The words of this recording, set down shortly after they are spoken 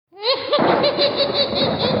The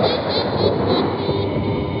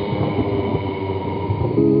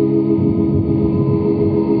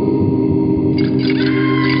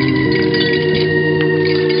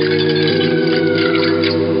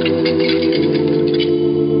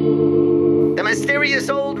Mysterious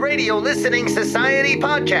Old Radio Listening Society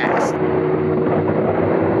podcast.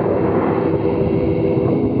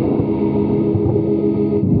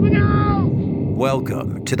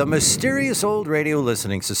 Welcome to the Mysterious Old Radio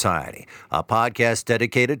Listening Society, a podcast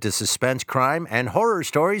dedicated to suspense, crime, and horror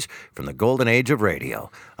stories from the golden age of radio.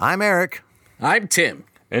 I'm Eric. I'm Tim.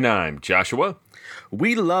 And I'm Joshua.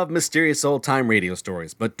 We love mysterious old-time radio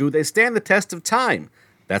stories, but do they stand the test of time?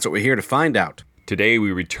 That's what we're here to find out. Today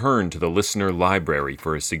we return to the listener library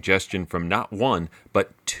for a suggestion from not one,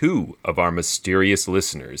 but two of our mysterious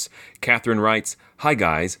listeners. Catherine writes, "Hi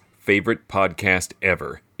guys, favorite podcast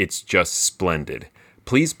ever. It's just splendid.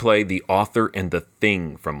 Please play The Author and the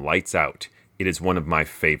Thing from Lights Out. It is one of my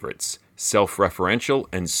favorites. Self-referential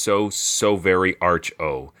and so very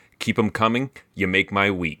arch-o. Keep 'em coming. You make my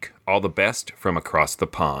week. All the best from across the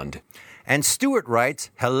pond." And Stuart writes,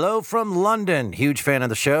 "Hello from London. Huge fan of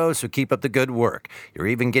the show, so keep up the good work. You're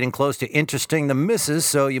even getting close to interesting the missus,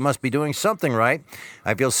 so you must be doing something right.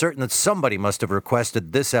 I feel certain that somebody must have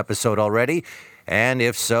requested this episode already, and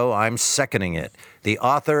if so, I'm seconding it. The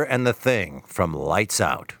Author and the Thing from Lights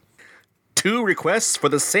Out." 2 requests for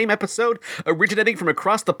the same episode originating from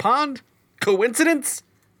across the pond? Coincidence?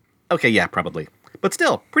 Okay, yeah, probably. But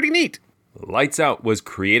still, pretty neat. Lights Out was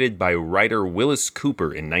created by writer Willis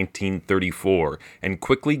Cooper in 1934 and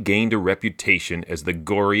quickly gained a reputation as the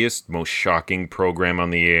goriest, most shocking program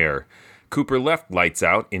on the air. Cooper left Lights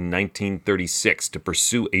Out in 1936 to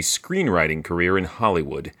pursue a screenwriting career in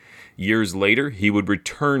Hollywood. Years later, he would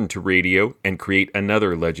return to radio and create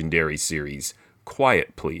another legendary series,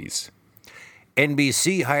 Quiet Please.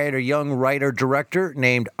 NBC hired a young writer-director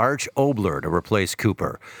named Arch Oboler to replace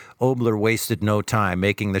Cooper. Oboler wasted no time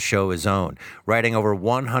making the show his own, writing over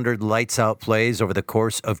 100 Lights Out plays over the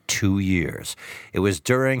course of 2 years. It was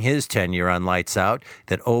during his tenure on Lights Out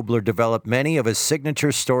that Oboler developed many of his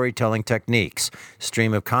signature storytelling techniques,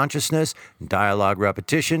 stream of consciousness, dialogue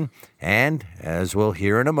repetition, and, as we'll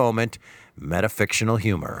hear in a moment, metafictional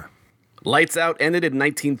humor. Lights Out ended in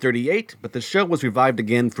 1938, but the show was revived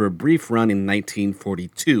again for a brief run in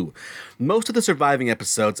 1942. Most of the surviving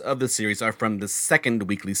episodes of the series are from the second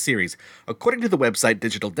weekly series. According to the website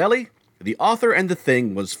Digital Deli, The Author and the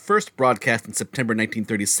Thing was first broadcast in September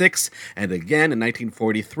 1936, and again in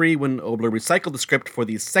 1943 when Oboler recycled the script for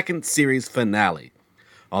the second series finale.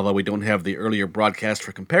 Although we don't have the earlier broadcast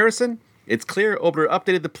for comparison, it's clear Oboler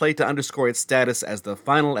updated the play to underscore its status as the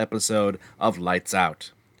final episode of Lights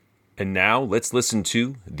Out. And now let's listen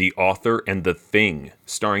to The Author and the Thing,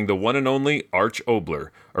 starring the one and only Arch Oboler,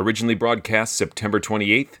 originally broadcast September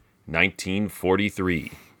 28th,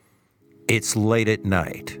 1943. It's late at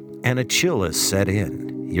night, and a chill has set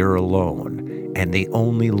in. You're alone, and the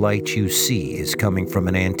only light you see is coming from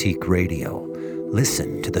an antique radio.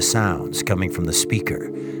 Listen to the sounds coming from the speaker.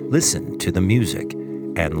 Listen to the music,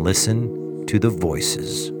 and listen to the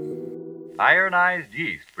voices. Ironized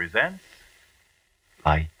Yeast presents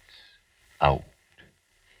Lights Out,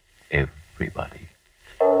 everybody.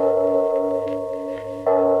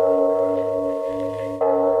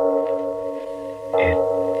 It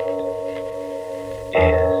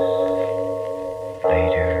is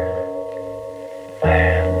later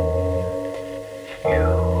than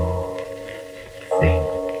you think.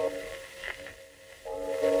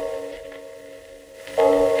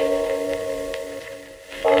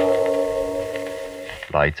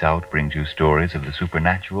 Lights Out brings you stories of the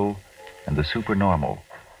supernatural and the supernormal,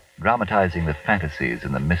 dramatizing the fantasies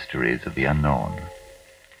and the mysteries of the unknown.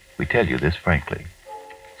 We tell you this frankly,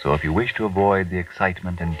 so if you wish to avoid the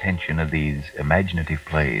excitement and tension of these imaginative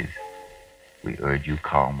plays, we urge you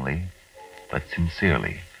calmly, but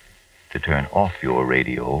sincerely, to turn off your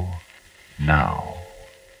radio now.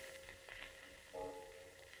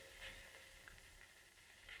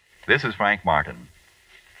 This is Frank Martin.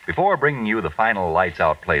 Before bringing you the final Lights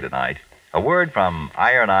Out play tonight, a word from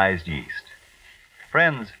Ironized Yeast.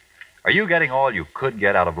 Friends, are you getting all you could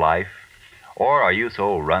get out of life? Or are you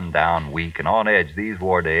so run down, weak, and on edge these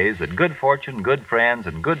war days that good fortune, good friends,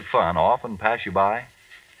 and good fun often pass you by?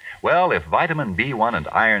 Well, if vitamin B1 and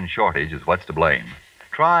iron shortage is what's to blame,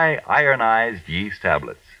 try Ironized Yeast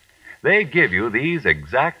tablets. They give you these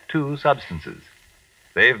exact 2 substances.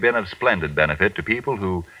 They've been of splendid benefit to people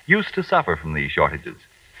who used to suffer from these shortages.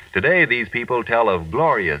 Today, these people tell of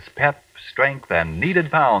glorious pep, strength, and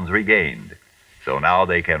needed pounds regained. So now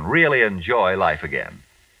they can really enjoy life again.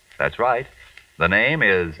 That's right. The name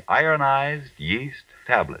is Ironized Yeast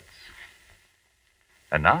Tablets.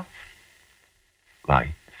 And now,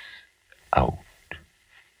 lights out,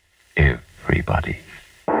 everybody.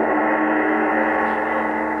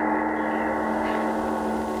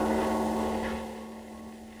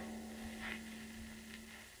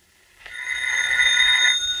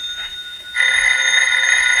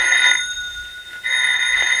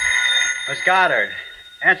 Miss Goddard,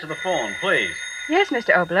 answer the phone, please. Yes,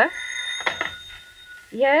 Mr. Obler.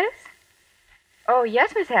 Yes? Oh,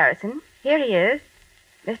 yes, Miss Harrison. Here he is.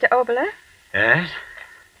 Mr. Obler? Yes?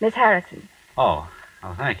 Miss Harrison. Oh,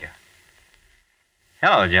 thank you.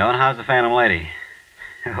 Hello, Joan. How's the Phantom Lady?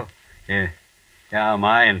 Oh, yeah. Yeah, am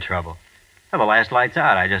I in trouble? Well, the last light's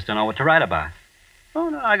out. I just don't know what to write about. Oh,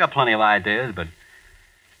 no, I got plenty of ideas, but...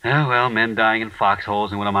 Oh, well, men dying in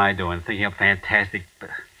foxholes, and what am I doing? Thinking up fantastic...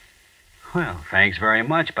 Well, thanks very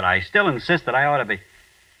much, but I still insist that I ought to be...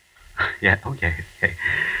 Yeah, okay.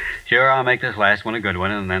 Sure, I'll make this last one a good one,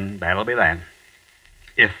 and then that'll be that.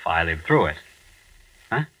 If I live through it.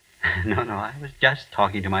 Huh? No, I was just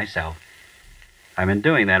talking to myself. I've been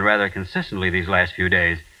doing that rather consistently these last few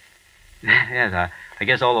days. Yes, I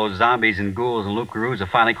guess all those zombies and ghouls and loup-garoos have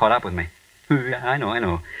finally caught up with me. I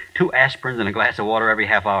know. 2 aspirins and a glass of water every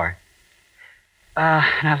half hour.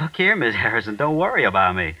 Now look here, Miss Harrison, don't worry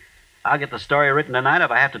about me. I'll get the story written tonight if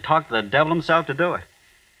I have to talk to the devil himself to do it.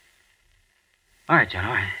 All right, John,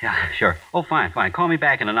 all right. Yeah, sure. Oh, fine. Call me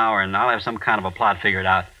back in an hour, and I'll have some kind of a plot figured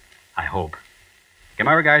out. I hope. Give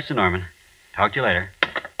my regards to Norman. Talk to you later.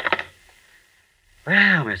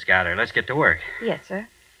 Well, Miss Goddard, let's get to work. Yes, sir.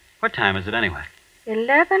 What time is it anyway?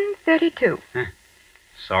 11:32.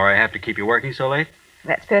 Sorry I have to keep you working so late.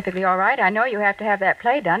 That's perfectly all right. I know you have to have that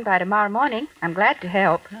play done by tomorrow morning. I'm glad to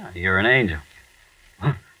help. You're an angel.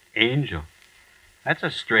 Angel? That's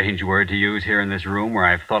a strange word to use here in this room where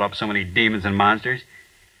I've thought up so many demons and monsters.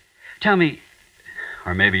 Tell me,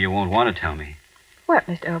 or maybe you won't want to tell me. What,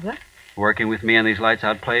 Mr. Obler? Working with me on these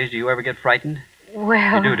lights-out plays, do you ever get frightened?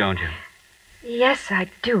 Well... You do, don't you? Yes,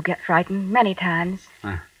 I do get frightened many times.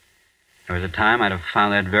 There was a time I'd have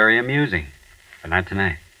found that very amusing, but not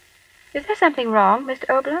tonight. Is there something wrong, Mr.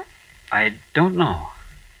 Obler? I don't know.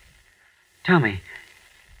 Tell me,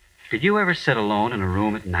 did you ever sit alone in a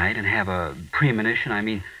room at night and have a premonition? I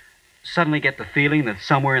mean, suddenly get the feeling that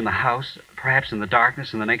somewhere in the house, perhaps in the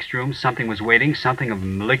darkness in the next room, something was waiting, something of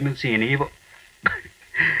malignancy and evil?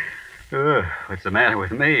 What's the matter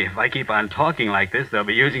with me? If I keep on talking like this, they'll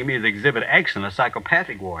be using me as Exhibit X in a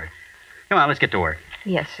psychopathic ward. Come on, let's get to work.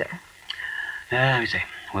 Yes, sir. Let me see.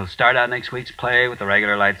 We'll start out next week's play with the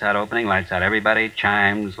regular lights out opening. Lights out everybody.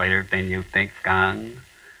 Chimes later than you think. Gong.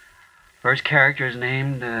 First character is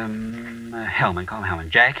named Hellman. Call him Hellman.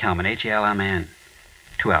 Jack Hellman. H-E-L-M-A-N.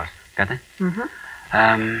 2 L's. Got that?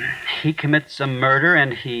 Mm-hmm. He commits a murder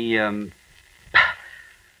and he,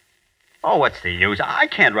 Oh, what's the use? I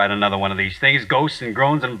can't write another one of these things. Ghosts and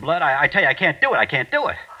groans and blood. I tell you, I can't do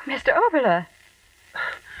it. Mr. Obler.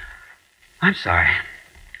 I'm sorry.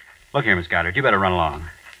 Look here, Miss Goddard. You better run along.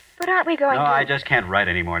 But aren't we going No, to... I just can't write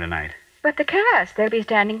any more tonight. But the cast, they'll be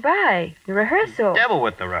standing by. The rehearsal. Devil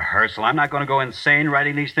with the rehearsal. I'm not going to go insane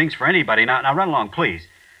writing these things for anybody. Now run along, please.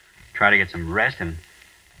 Try to get some rest, and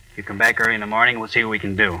if you come back early in the morning, we'll see what we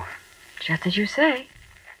can do. Just as you say.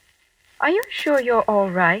 Are you sure you're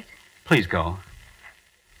all right? Please go.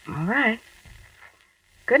 All right.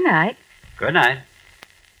 Good night. Good night.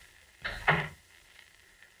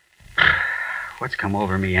 What's come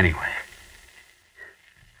over me anyway?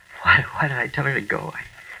 Why did I tell her to go? I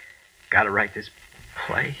gotta write this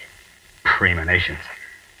play. Premonitions.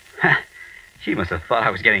 She must have thought I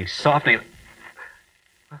was getting soft.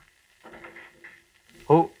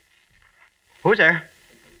 Who's there?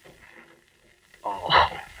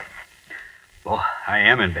 Oh, I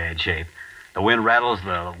am in bad shape. The wind rattles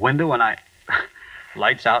the window and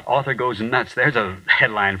lights out, author goes nuts. There's a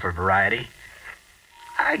headline for Variety.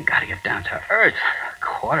 I gotta get down to earth.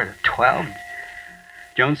 11:45.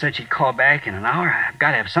 Joan said she'd call back in an hour. I've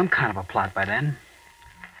got to have some kind of a plot by then.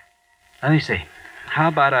 Let me see. How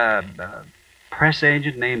about a press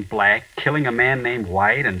agent named Black killing a man named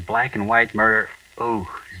White and black and white murder?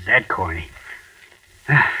 Oh, is that corny?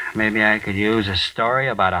 Maybe I could use a story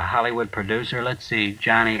about a Hollywood producer. Let's see.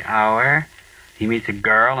 Johnny Hour. He meets a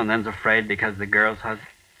girl and then's afraid because the girl's husband.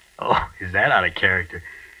 Oh, is that out of character?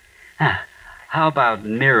 How about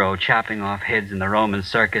Nero chopping off heads in the Roman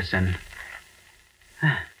circus and...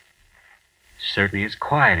 Certainly it's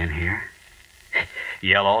quiet in here.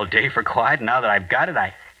 Yell all day for quiet. Now that I've got it,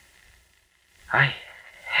 I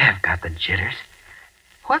have got the jitters.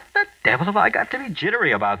 What the devil have I got to be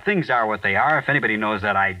jittery about? Things are what they are. If anybody knows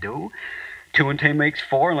that, I do. 2 and 2 makes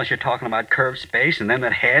 4, unless you're talking about curved space, and them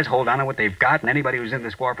that has hold on to what they've got, and anybody who's in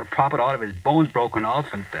this war for profit ought to have his bones broken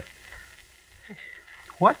off, and...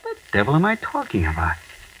 What the devil am I talking about?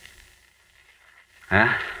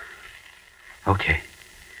 Huh? Okay.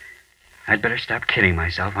 I'd better stop kidding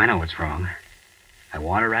myself. I know what's wrong. I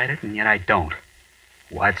want to write it, and yet I don't.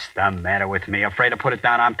 What's the matter with me? Afraid to put it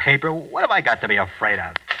down on paper? What have I got to be afraid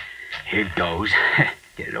of? Here goes.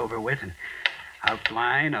 Get it over with, and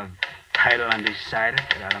outline of title undecided.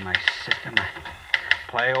 Get out of my system.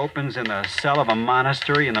 Play opens in the cell of a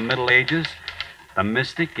monastery in the Middle Ages. The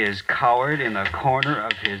mystic is cowered in the corner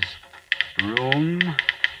of his room.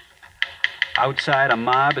 Outside, a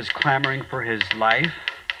mob is clamoring for his life.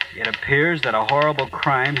 It appears that a horrible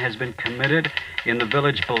crime has been committed in the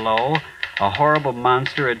village below. A horrible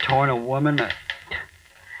monster had torn a woman.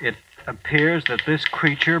 It appears that this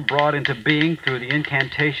creature, brought into being through the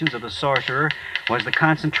incantations of the sorcerer, was the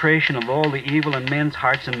concentration of all the evil in men's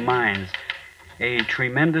hearts and minds. A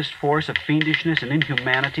tremendous force of fiendishness and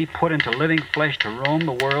inhumanity put into living flesh to roam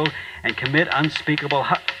the world and commit unspeakable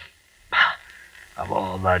of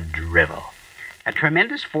all the drivel. A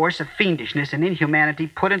tremendous force of fiendishness and inhumanity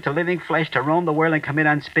put into living flesh to roam the world and commit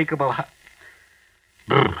unspeakable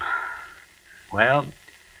Well,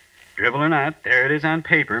 drivel or not, there it is on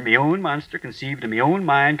paper. Me own monster conceived in me own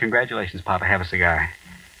mind. Congratulations, Papa. Have a cigar.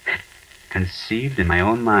 Conceived in my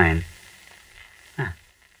own mind. Huh.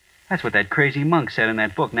 That's what that crazy monk said in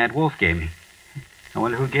that book Nat Wolf gave me. I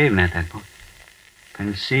wonder who gave Nat that book.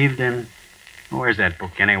 Conceived in... Where's that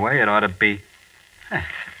book anyway? It ought to be...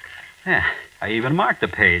 Yeah, I even marked the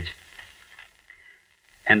page.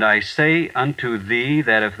 And I say unto thee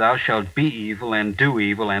that if thou shalt be evil and do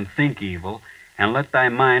evil and think evil, and let thy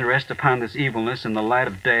mind rest upon this evilness in the light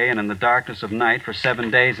of day and in the darkness of night for 7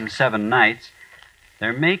 days and 7 nights,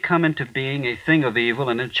 there may come into being a thing of evil,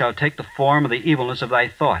 and it shall take the form of the evilness of thy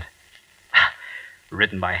thought.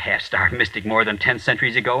 Written by a half-starved mystic more than 10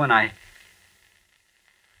 centuries ago, and I...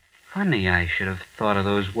 Funny I should have thought of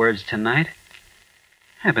those words tonight.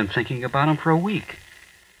 I've been thinking about them for a week.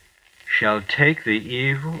 Shall take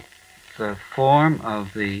the form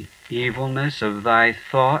of the evilness of thy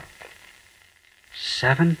thought.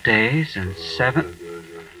 7 days and 7...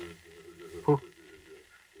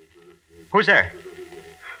 Who's there?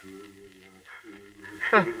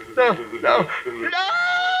 No!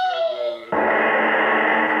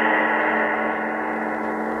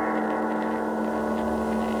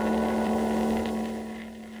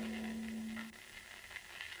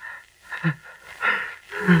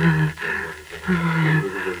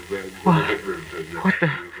 What the...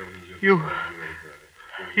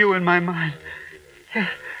 You in my mind.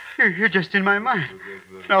 You're just in my mind.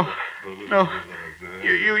 No.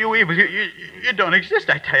 You evil. You don't exist,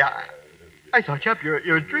 I tell you. I thought you up.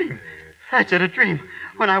 You're a dream. That's it, a dream.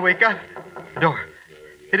 When I wake up... The door.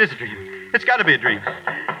 It is a dream. It's got to be a dream.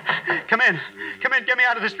 Come in. Get me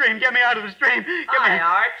out of this dream. Hi,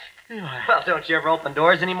 Arch. Eli. Well, don't you ever open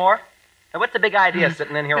doors anymore? Now, what's the big idea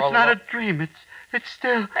sitting in here all It's not alone? a dream. It's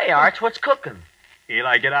still... Hey, Arch, what's cooking?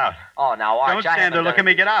 Eli, get out. Oh, now, Arch, Don't stand there. Look at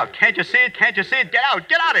me. Get out. Can't you see it? Get out.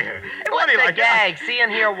 Get out of here. Hey, what's Eli, the get out. gag? See and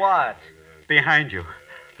hear what? Behind you.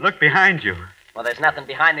 Look behind you. Well, there's nothing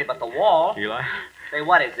behind me but the wall. Eli. Say,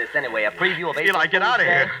 what is this, anyway? A preview of April Eli, get out of Fool's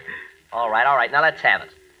Day? here. All right. Now, let's have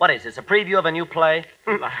it. What is this, a preview of a new play?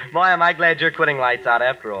 Boy, am I glad you're quitting Lights Out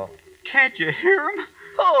after all. Can't you hear him?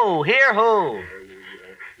 Who? Hear who?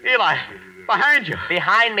 Eli, behind you.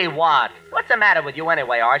 Behind me what? What's the matter with you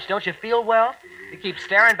anyway, Arch? Don't you feel well? You keep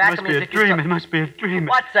staring back at me as if you... It must be a dream.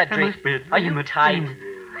 What's a dream? It must be a dream. Are you tight?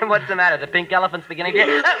 What's the matter? The pink elephant's beginning to...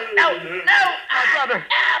 No! My brother.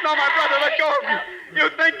 No, my brother, let go of me. You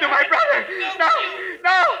think to my brother. No.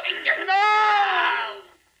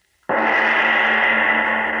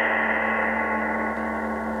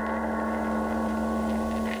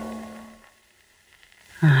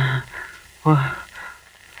 Well,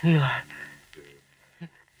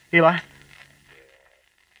 Eli?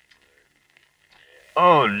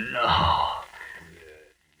 Oh, no.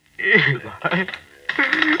 Eli.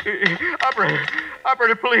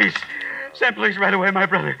 Operator, police. Send police right away, my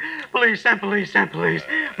brother. Police, send police.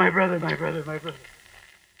 My brother.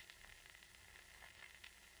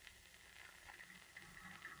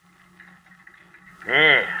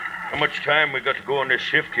 How much time we got to go on this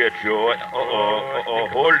shift yet, Joe?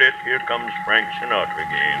 Hold it. Here comes Frank Sinatra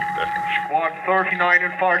again. Squad 39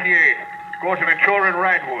 and 48. Go to Ventura and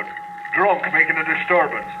Radwood. Drunk, making a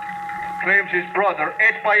disturbance. Claims his brother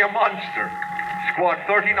ate by a monster. Squad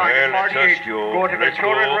 39 and 48. Go to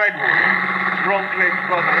Ventura and Redwood. Drunk claims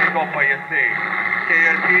brother ate up by a thing.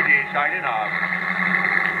 KLPD signing off.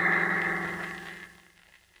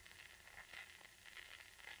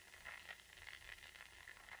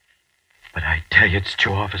 tell you, it's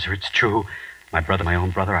true, officer. It's true. My brother, my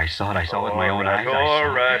own brother, I saw it. I saw it with my own eyes. All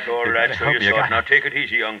right. So you saw it. Now take it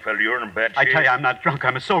easy, young fella. You're in bad shape. I tell you, I'm not drunk.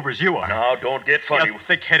 I'm as sober as you are. Now, don't get funny. You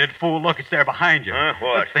thick-headed fool. Look, it's there behind you.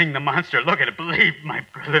 What? The thing, the monster. Look at it. Believe my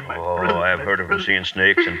brother, my brother. I've heard of him seeing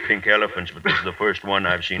snakes and pink elephants, but this is the first one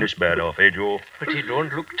I've seen this bad off, Joe? But he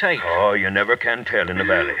don't look tight. Oh, you never can tell in the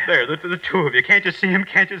valley. There, the two of you. Can't you see him?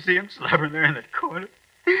 Can't you see him slobbering there in that corner?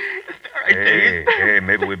 Hey,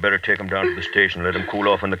 maybe we better take him down to the station, let him cool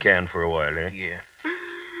off in the can for a while, eh? Yeah.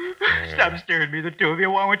 Stop staring at me, the two of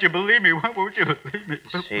you. Why won't you believe me? Why won't you believe me?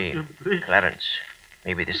 See, Clarence,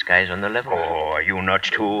 maybe this guy's on the level. Oh, are you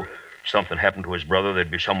nuts, too? If something happened to his brother,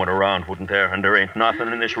 there'd be someone around, wouldn't there? And there ain't nothing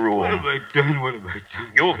in this room. What have I done? What have I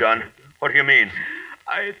done? You've done? What do you mean?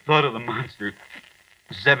 I thought of the monster.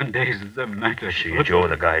 7 days and 7 nights. See, Joe,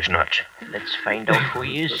 the guy's nuts. Let's find out who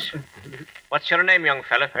he is. What's your name, young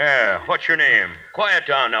fella? Yeah, what's your name? Quiet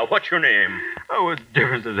down now. What's your name? Oh, what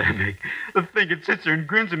difference does that make? The thing, it sits there and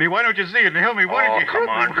grins at me. Why don't you see it and help me? Why don't you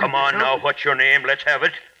come on now. What's your name? Let's have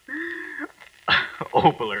it.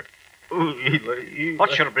 Obler. Oh, Eli.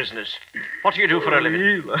 What's your business? What do you do for a living?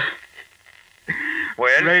 Eli.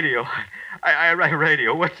 Well? Radio. I write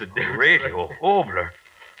radio. What's the difference? Radio? Obler.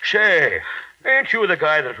 Say, ain't you the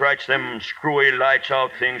guy that writes them screwy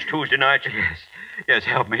lights-out things Tuesday nights? Yes,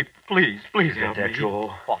 help me. Please help me.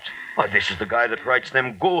 Joe. What? Oh, this is the guy that writes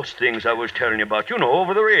them ghost things I was telling you about,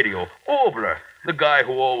 over the radio. Obler. The guy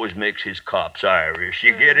who always makes his cops Irish.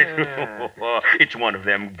 You get it? It's one of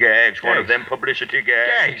them gags, one of them publicity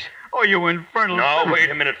gags. Gags? Oh, you infernal... Now, wait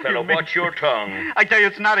a minute, fella. Watch your tongue. I tell you,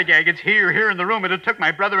 it's not a gag. It's here in the room. It took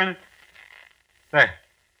my brother and... There.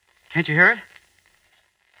 Can't you hear it?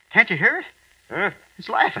 Can't you hear it? Huh? It's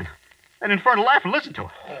laughing. An infernal laughing. Listen to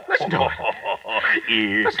it. Listen to it.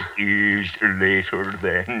 It is later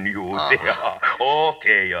than you think.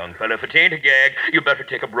 Okay, young fella. If it ain't a gag, you better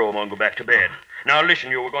take a bromo and go back to bed. Now, listen,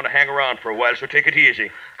 we're going to hang around for a while, so take it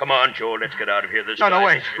easy. Come on, Joe. Let's get out of here. No,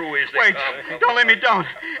 wait. Wait. Come. Don't let me down.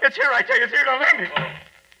 It's here, I tell you. It's here. Don't let me.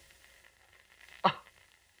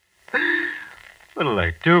 What'll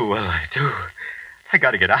I do? I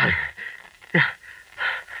got to get out of here. Yeah.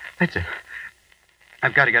 That's it.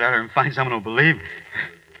 I've got to get out of here and find someone who'll believe me.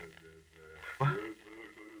 What?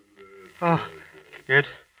 Oh, it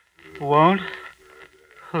won't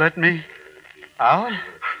let me out?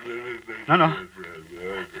 No.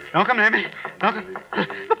 Don't come near me.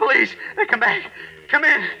 The police. They come back. Come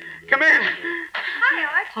in. Hi,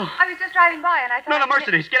 Arch. I was just driving by and I thought... No,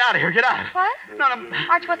 Mercedes, get out of here. Get out. What? No.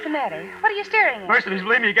 Arch, what's the matter? What are you staring at? Mercedes,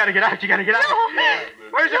 believe me, you got to get out. No.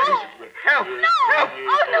 Mercedes. No. Help. No. Help.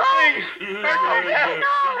 Oh, no. Please. Mercedes, help.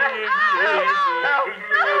 No.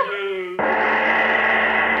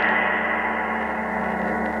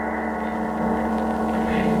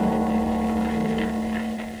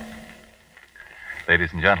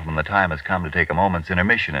 Ladies and gentlemen, the time has come to take a moment's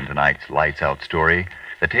intermission in tonight's Lights Out story,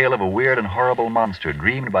 the tale of a weird and horrible monster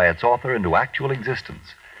dreamed by its author into actual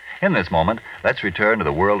existence. In this moment, let's return to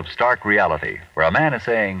the world of stark reality, where a man is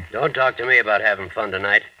saying, "Don't talk to me about having fun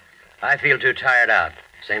tonight. I feel too tired out,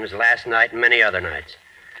 same as last night and many other nights.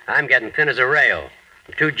 I'm getting thin as a rail.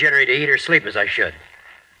 I'm too jittery to eat or sleep as I should.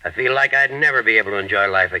 I feel like I'd never be able to enjoy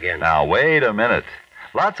life again." Now, wait a minute.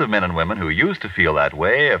 Lots of men and women who used to feel that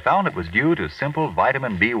way have found it was due to simple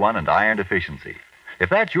vitamin B1 and iron deficiency. If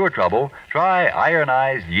that's your trouble, try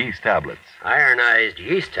ironized yeast tablets. Ironized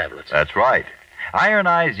yeast tablets? That's right.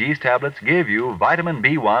 Ironized yeast tablets give you vitamin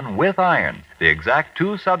B1 with iron, the exact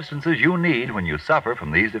two substances you need when you suffer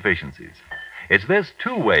from these deficiencies. It's this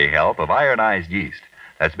two-way help of ironized yeast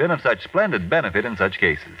that's been of such splendid benefit in such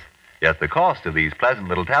cases. Yet the cost of these pleasant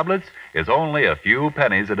little tablets is only a few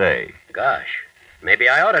pennies a day. Gosh. Maybe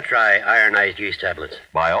I ought to try ironized yeast tablets.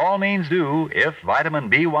 By all means do, if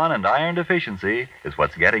vitamin B1 and iron deficiency is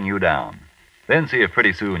what's getting you down. Then see if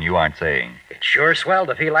pretty soon you aren't saying, "It's sure swell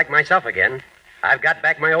to feel like myself again. I've got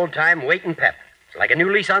back my old time weight and pep. It's like a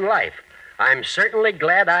new lease on life. I'm certainly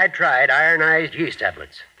glad I tried ironized yeast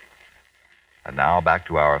tablets." And now back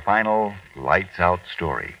to our final Lights Out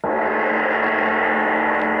story.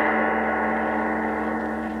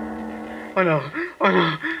 Oh, no.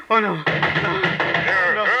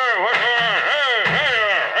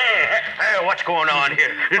 Hey, what's going on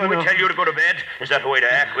here? Didn't we tell you to go to bed? Is that the way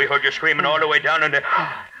to act? We heard you screaming all the way down in the...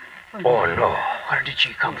 Oh, no. Where did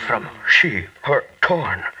she come from? Her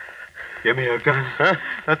torn. Give me a gun. Huh?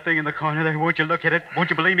 That thing in the corner there. Won't you look at it?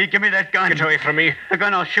 Won't you believe me? Give me that gun. Get away from me. The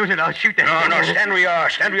gun, I'll shoot it. I'll shoot that No, thing. stand where you are.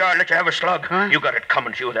 Let you have a slug. Huh? You got it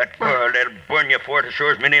coming to you, that girl. They'll burn you for it as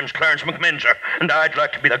sure as my name's Clarence McMinzer. And I'd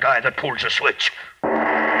like to be the guy that pulls the switch.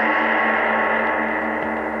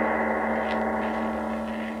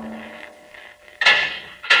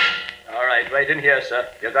 Right in here, sir.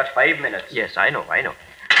 You've got 5 minutes. Yes, I know.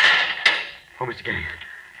 Oh, Mr. Gang,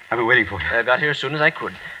 I've been waiting for you. I got here as soon as I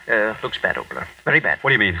could. Looks bad, Obler. Very bad.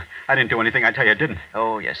 What do you mean? I didn't do anything. I tell you I didn't.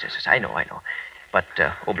 Oh, yes. I know. But,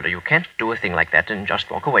 Obler, you can't do a thing like that and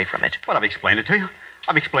just walk away from it. Well, I've explained it to you.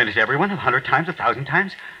 I've explained it to everyone 100 times, 1,000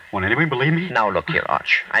 times. Won't anyone believe me? Now, look here,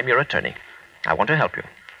 Arch. I'm your attorney. I want to help you.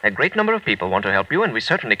 A great number of people want to help you, and we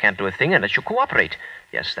certainly can't do a thing unless you cooperate.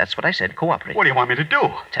 Yes, that's what I said, cooperate. What do you want me to do?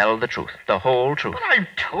 Tell the truth, the whole truth. But I've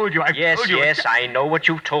told you. Yes, I know what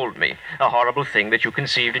you've told me. A horrible thing that you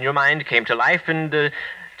conceived in your mind came to life and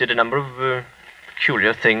did a number of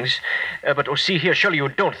peculiar things. But see here, surely you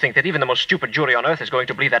don't think that even the most stupid jury on earth is going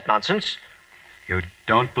to believe that nonsense? You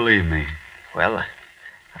don't believe me? Well,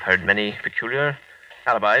 I've heard many peculiar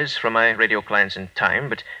alibis from my radio clients in time,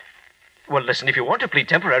 but... Well, listen, if you want to plead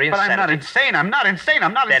temporary insanity... But I'm not insane.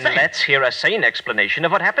 Then let's hear a sane explanation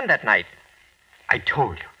of what happened that night. I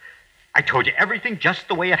told you everything just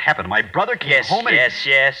the way it happened. My brother came home and...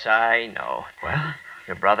 Yes, I know. Well?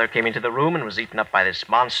 Your brother came into the room and was eaten up by this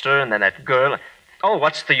monster, and then that girl... Oh,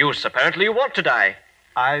 what's the use? Apparently you want to die.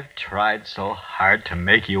 I've tried so hard to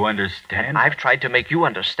make you understand. I've tried to make you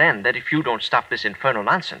understand that if you don't stop this infernal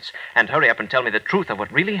nonsense and hurry up and tell me the truth of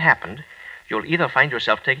what really happened... You'll either find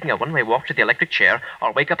yourself taking a one-way walk to the electric chair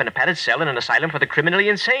or wake up in a padded cell in an asylum for the criminally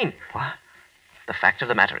insane. What? The fact of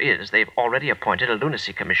the matter is they've already appointed a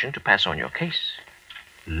lunacy commission to pass on your case.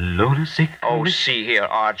 Lunacy commission? Oh, see here,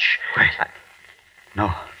 Arch. Wait.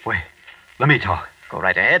 No, wait. Let me talk. Go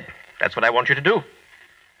right ahead. That's what I want you to do.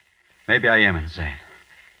 Maybe I am insane.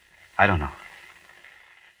 I don't know.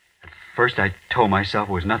 At first I told myself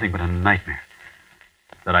it was nothing but a nightmare.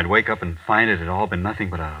 That I'd wake up and find it had all been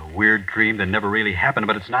nothing but a weird dream that never really happened,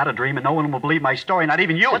 but it's not a dream and no one will believe my story, not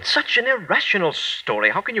even you. But such an irrational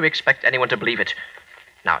story. How can you expect anyone to believe it?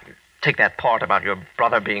 Now, you take that part about your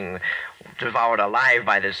brother being devoured alive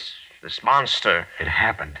by this monster. It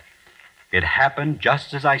happened. It happened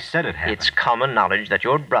just as I said it happened. It's common knowledge that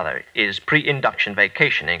your brother is pre-induction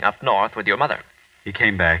vacationing up north with your mother. He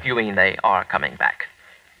came back. You mean they are coming back.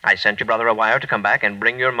 I sent your brother a wire to come back and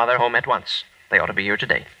bring your mother home at once. They ought to be here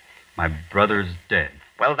today. My brother's dead.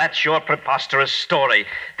 Well, that's your preposterous story.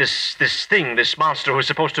 This monster who's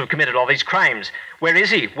supposed to have committed all these crimes. Where is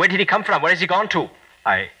he? Where did he come from? Where has he gone to?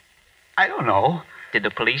 I don't know. Did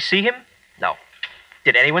the police see him? No.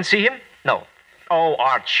 Did anyone see him? No. Oh,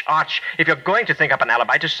 Arch, if you're going to think up an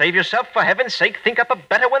alibi to save yourself, for heaven's sake, think up a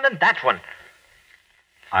better one than that one.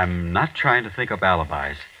 I'm not trying to think up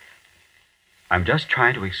alibis. I'm just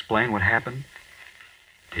trying to explain what happened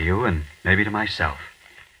to you and maybe to myself.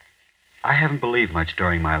 I haven't believed much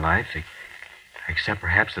during my life, except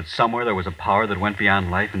perhaps that somewhere there was a power that went beyond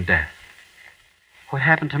life and death. What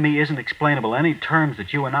happened to me isn't explainable in any terms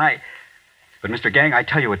that you and I... But, Mr. Gang, I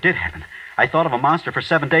tell you it did happen. I thought of a monster for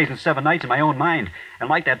 7 days and 7 nights in my own mind, and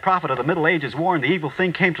like that prophet of the Middle Ages warned, the evil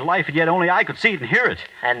thing came to life, and yet only I could see it and hear it.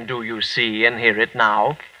 And do you see and hear it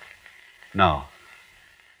now? No.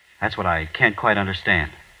 That's what I can't quite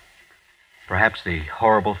understand. Perhaps the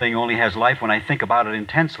horrible thing only has life when I think about it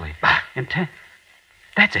intensely.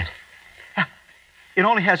 That's it. Yeah. It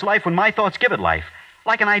only has life when my thoughts give it life.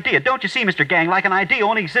 Like an idea. Don't you see, Mr. Gang? Like an idea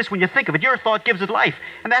only exists when you think of it. Your thought gives it life.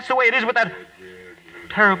 And that's the way it is with that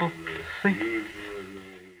terrible thing.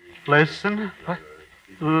 Listen. What?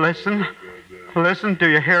 Listen. Listen. Do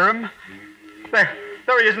you hear him? There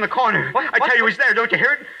he is in the corner. I tell you, he's there. Don't you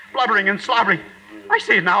hear it? Blubbering and slobbering. I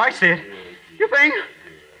see it now. I see it. You think?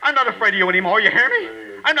 I'm not afraid of you anymore. You hear me?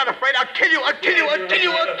 I'm not afraid. I'll kill you. I'll kill you. I'll kill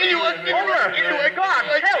you. I'll kill you. I'll kill you. I'll kill you. God,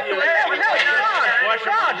 help.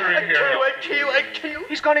 I'll kill you.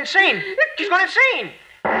 He's gone insane. He's gone insane.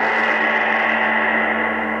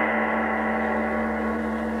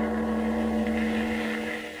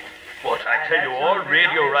 But I tell you, all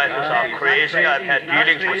radio writers are crazy. I've had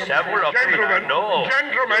dealings with several of them.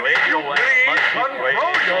 Gentlemen, you please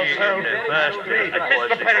control yourself.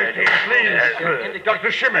 Mr. Pennington, please.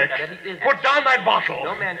 Dr. Shimmick, put down that bottle.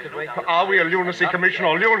 Are we a lunacy commission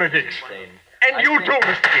or lunatics? And you too,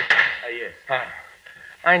 Mr. Gibbs. Yes.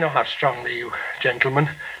 I know how strongly you gentlemen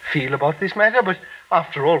feel about this matter, but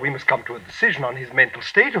after all, we must come to a decision on his mental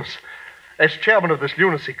status. As chairman of this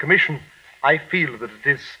lunacy commission, I feel that it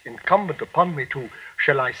is incumbent upon me to,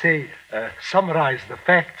 shall I say, summarize the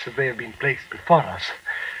facts as they have been placed before us.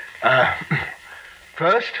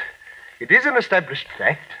 First, it is an established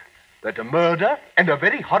fact that a murder, and a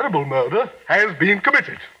very horrible murder, has been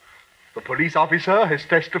committed. The police officer has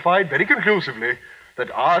testified very conclusively that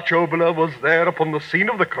Arch Oboler was there upon the scene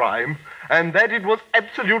of the crime, and that it was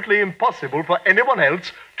absolutely impossible for anyone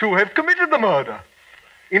else to have committed the murder.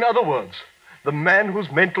 In other words, the man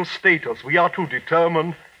whose mental status we are to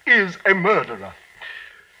determine is a murderer.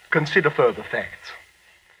 Consider further facts.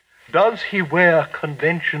 Does he wear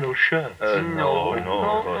conventional shirts? No, of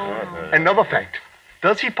course not. Another fact.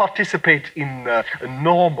 Does he participate in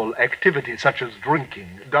normal activities such as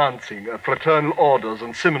drinking, dancing, fraternal orders,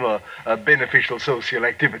 and similar beneficial social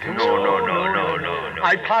activities? No.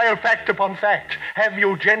 I pile fact upon fact. Have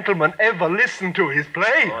you gentlemen ever listened to his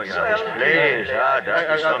plays? Oh, yeah, his plays. That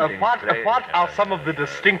is something. What are some of the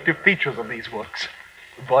distinctive features of these works?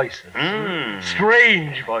 Voices.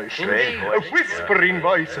 Strange voices. Whispering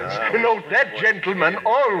voices. Note that, gentlemen,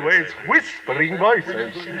 always whispering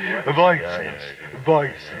voices.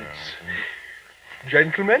 Voices.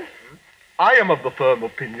 Gentlemen, I am of the firm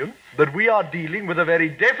opinion that we are dealing with a very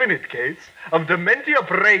definite case of dementia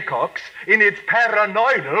praecox in its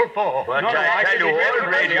paranoidal form. But I tell you, old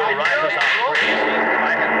radio writers are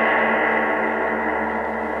crazy.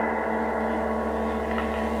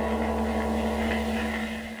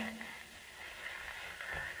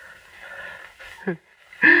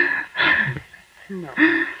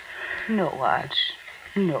 No, Arch.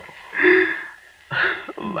 No.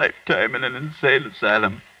 A lifetime in an insane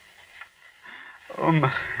asylum. Oh,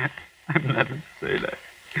 my. I'm not insane.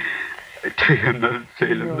 I tell you, I'm not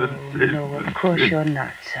insane. I'm not insane. No, of course you're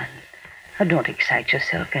not, son. Now, don't excite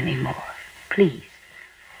yourself anymore. Please.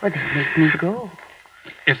 Or they'll make me go.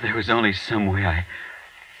 If there was only some way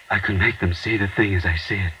I could make them see the thing as I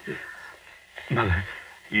see it. Mother,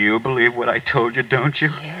 you believe what I told you, don't you?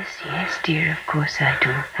 Yes, dear, of course I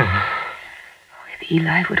do. If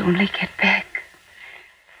Eli would only get back.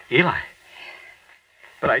 Eli?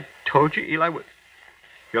 But I told you Eli would...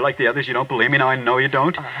 You're like the others, you don't believe me. Now I know you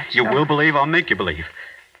don't. You will believe, I'll make you believe.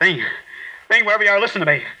 Thing, wherever you are, listen to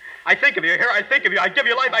me. I think of you, here, I think of you. I give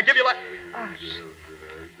you life, I give you life.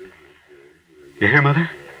 You hear, Mother?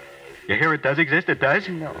 You hear it does exist? It does?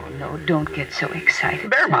 No, don't get so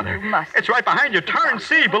excited. There, Mother. You must. It's right behind you. Turn,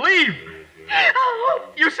 see, believe. Oh,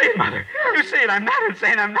 you see it, Mother. You see it. I'm not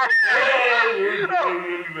insane. I'm not.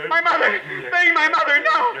 No. My mother. Thing, my mother.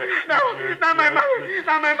 No, not my mother.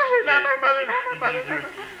 Not my mother. Not my mother. Not my mother.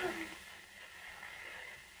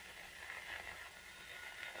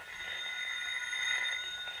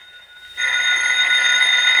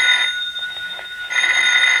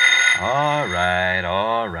 All right.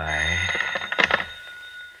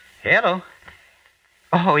 Hello.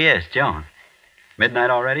 Oh, yes, Joan. Midnight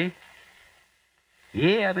already?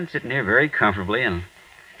 Yeah, I've been sitting here very comfortably, and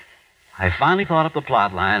I finally thought up the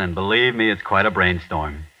plot line, and believe me, it's quite a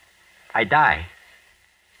brainstorm. I die.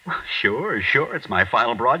 Well, sure, it's my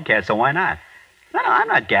final broadcast, so why not? No, I'm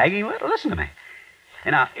not gagging. Listen to me.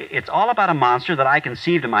 You know, it's all about a monster that I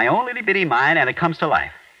conceived in my own little-bitty mind, and it comes to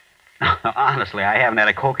life. Honestly, I haven't had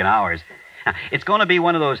a Coke in hours. Now, it's going to be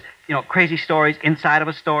one of those, crazy stories inside of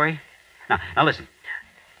a story. Now, listen.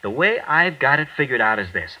 The way I've got it figured out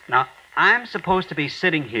is this. Now, I'm supposed to be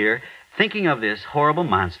sitting here thinking of this horrible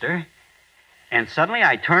monster, and suddenly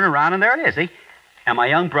I turn around and there it is, see? And my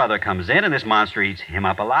young brother comes in, and this monster eats him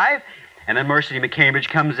up alive, and then Mercy McCambridge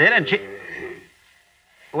comes in, and she...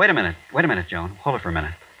 Wait a minute, Joan. Hold it for a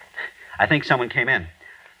minute. I think someone came in.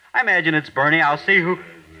 I imagine it's Bernie. I'll see who...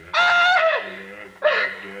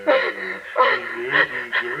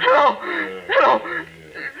 Hello.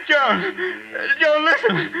 Joan,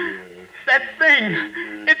 listen. That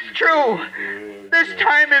thing, it's true. This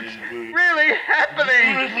time it's really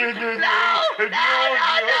happening.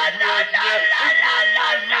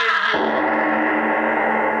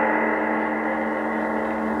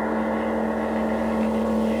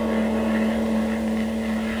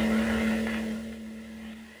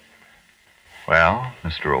 Well,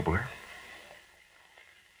 Mr. Obler.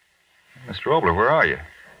 Mr. Obler, where are you?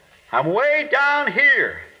 I'm way down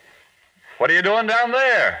here. What are you doing down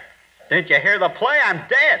there? Didn't you hear the play? I'm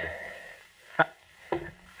dead.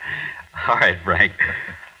 All right, Frank.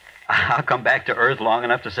 I'll come back to Earth long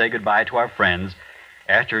enough to say goodbye to our friends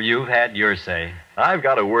after you've had your say. I've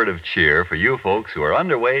got a word of cheer for you folks who are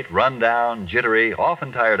underweight, run down, jittery,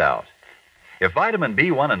 often tired out. If vitamin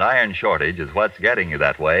B1 and iron shortage is what's getting you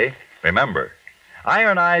that way, remember,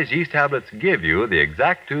 ironized yeast tablets give you the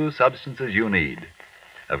exact two substances you need.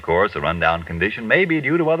 Of course, a rundown condition may be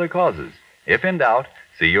due to other causes. If in doubt,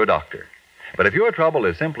 see your doctor. But if your trouble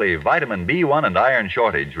is simply vitamin B1 and iron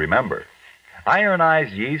shortage, remember,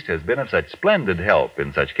 ironized yeast has been of such splendid help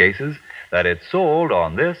in such cases that it's sold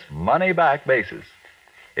on this money-back basis.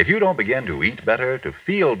 If you don't begin to eat better, to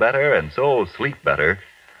feel better, and so sleep better,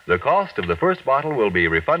 the cost of the first bottle will be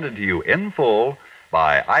refunded to you in full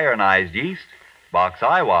by Ironized Yeast, Box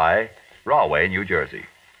IY, Rahway, New Jersey.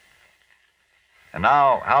 And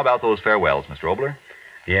now, how about those farewells, Mr. Obler?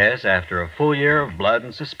 Yes, after a full year of blood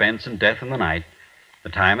and suspense and death in the night, the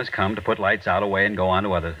time has come to put Lights Out away and go on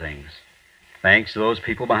to other things. Thanks to those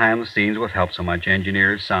people behind the scenes who have helped so much,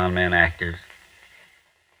 engineers, soundmen, actors.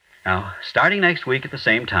 Now, starting next week at the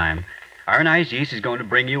same time, Ironized Yeast is going to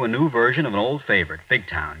bring you a new version of an old favorite, Big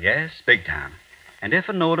Town. Yes, Big Town. And if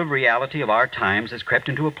a note of reality of our times has crept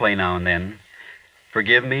into a play now and then,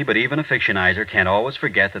 forgive me, but even a fictionizer can't always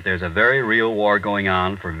forget that there's a very real war going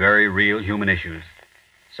on for very real human issues.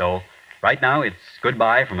 So, right now, it's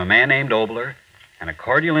goodbye from a man named Obler and a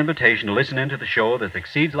cordial invitation to listen in to the show that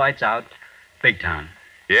succeeds Lights Out, Big Town.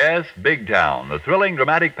 Yes, Big Town, the thrilling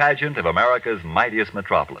dramatic pageant of America's mightiest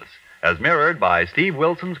metropolis, as mirrored by Steve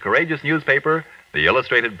Wilson's courageous newspaper, The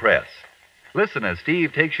Illustrated Press. Listen as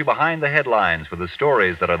Steve takes you behind the headlines for the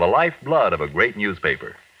stories that are the lifeblood of a great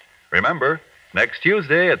newspaper. Remember, next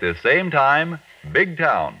Tuesday at this same time, Big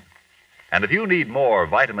Town. And if you need more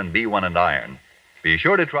vitamin B1 and iron, be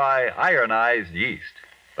sure to try Ironized Yeast.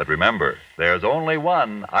 But remember, there's only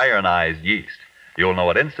one Ironized Yeast. You'll know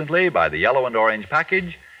it instantly by the yellow and orange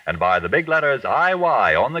package and by the big letters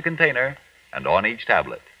IY on the container and on each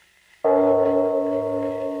tablet.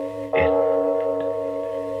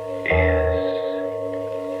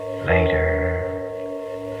 Later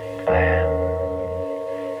than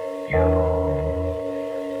you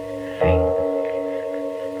think.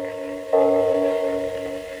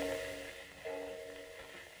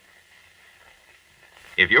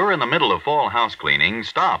 If you're in the middle of fall house cleaning,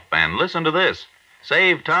 stop and listen to this.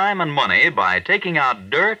 Save time and money by taking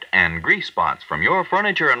out dirt and grease spots from your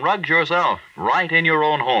furniture and rugs yourself right in your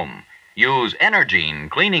own home. Use Energine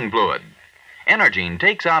cleaning fluid. Energine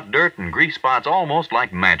takes out dirt and grease spots almost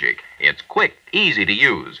like magic. It's quick, easy to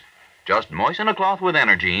use. Just moisten a cloth with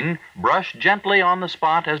Energine, brush gently on the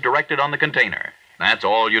spot as directed on the container. That's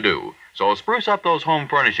all you do. So spruce up those home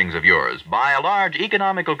furnishings of yours. Buy a large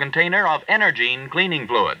economical container of Energine cleaning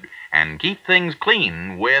fluid and keep things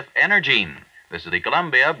clean with Energine. This is the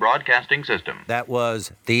Columbia Broadcasting System. That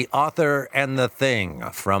was The Author and the Thing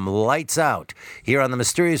from Lights Out here on the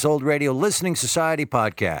Mysterious Old Radio Listening Society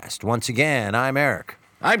podcast. Once again, I'm Eric.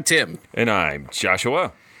 I'm Tim. And I'm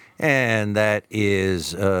Joshua. And that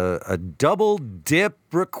is a double dip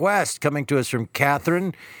request coming to us from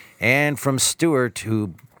Catherine and from Stuart,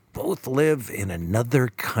 who both live in another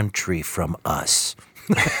country from us.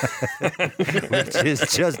 Which is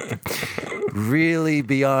just really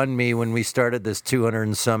beyond me when we started this 200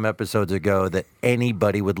 and some episodes ago that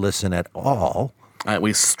anybody would listen at all.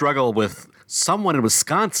 We struggle with someone in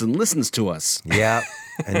Wisconsin listens to us. Yeah.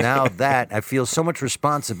 And now that I feel so much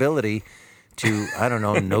responsibility to, I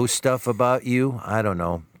don't know stuff about you. I don't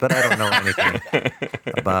know. But I don't know anything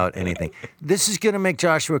about anything. This is going to make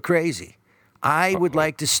Joshua crazy. I would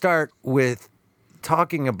like to start with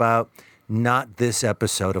talking about not this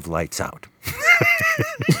episode of Lights Out.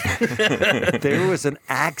 There was an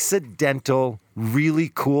accidental,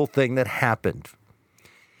 really cool thing that happened.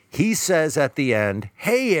 He says at the end,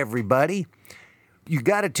 "Hey, everybody, you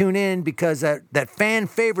got to tune in because that fan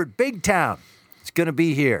favorite Big Town is going to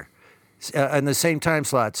be here in the same time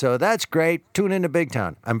slot. So that's great. Tune in to Big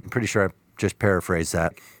Town." I'm pretty sure I just paraphrased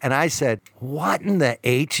that. And I said, "What in the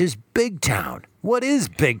H is Big Town? What is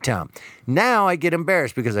Big Town?" Now I get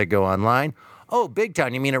embarrassed because I go online. Oh, Big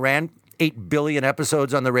Town, you mean it ran 8 billion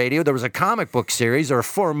episodes on the radio? There was a comic book series, there were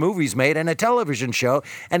 4 movies made, and a television show,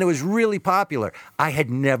 and it was really popular. I had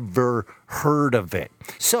never heard of it.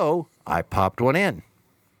 So I popped one in.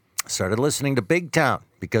 Started listening to Big Town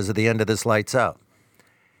because of the end of this Lights Out.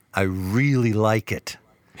 I really like it.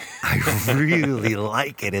 I really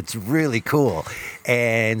like it. It's really cool.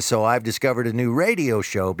 And so I've discovered a new radio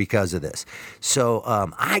show because of this. So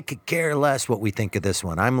I could care less what we think of this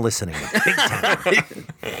one. I'm listening to Big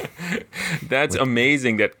Town. That's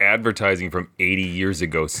amazing that advertising from 80 years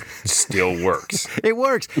ago still works. It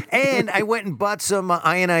works. And I went and bought some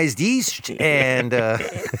ionized yeast and...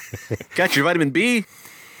 Got your vitamin B?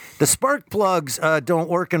 The spark plugs don't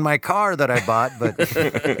work in my car that I bought, but...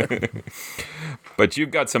 But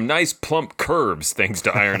you've got some nice plump curves thanks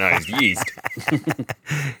to ironized yeast.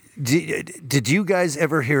 Did you guys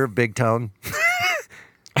ever hear of Big Town?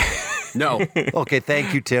 No. Okay,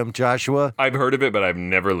 thank you, Tim. Joshua? I've heard of it, but I've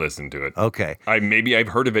never listened to it. Okay. Maybe I've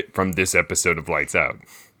heard of it from this episode of Lights Out.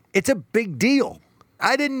 It's a big deal.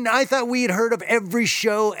 I thought we had heard of every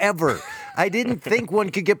show ever. I didn't think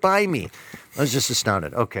one could get by me. I was just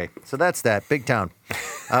astounded. Okay, so that's that. Big Town.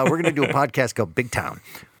 We're going to do a podcast called Big Town.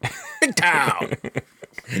 Big Town.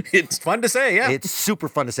 It's fun to say, yeah. It's super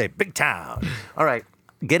fun to say. Big Town. All right,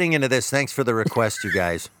 getting into this. Thanks for the request, you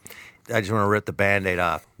guys. I just want to rip the Band-Aid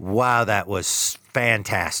off. Wow, that was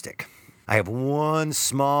fantastic. I have one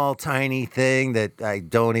small, tiny thing that I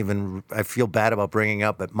feel bad about bringing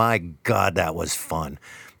up, but my God, that was fun.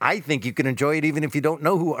 I think you can enjoy it even if you don't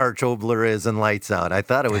know who Arch Oboler is in Lights Out. I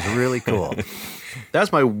thought it was really cool.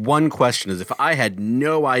 That's my one question, is if I had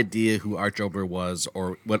no idea who Arch Oboler was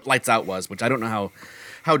or what Lights Out was, which I don't know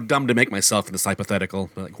how dumb to make myself in this hypothetical.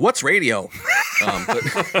 Like, what's radio?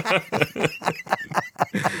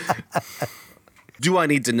 Do I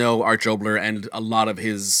need to know Arch Oboler and a lot of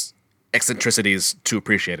his eccentricities to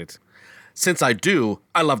appreciate it? Since I do,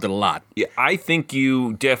 I loved it a lot. Yeah, I think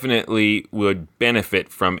you definitely would benefit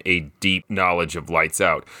from a deep knowledge of Lights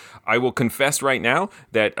Out. I will confess right now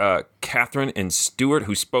that Catherine and Stuart,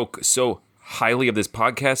 who spoke so highly of this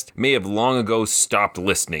podcast, may have long ago stopped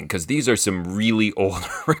listening, because these are some really old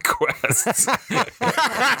requests.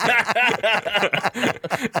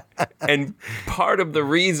 And part of the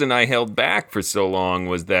reason I held back for so long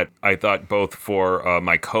was that I thought both for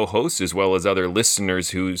my co-hosts as well as other listeners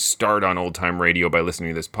who start on Old Time Radio by listening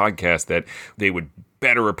to this podcast, that they would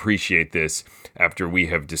better appreciate this after we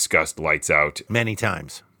have discussed Lights Out many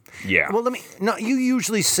times. Yeah. Well, you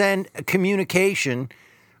usually send a communication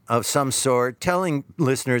of some sort telling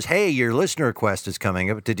listeners, hey, your listener request is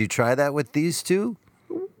coming up. Did you try that with these two?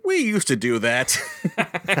 We used to do that.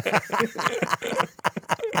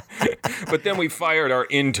 But then we fired our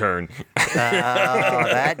intern.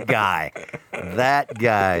 That guy.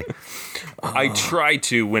 I try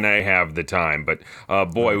to when I have the time, but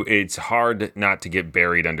boy, it's hard not to get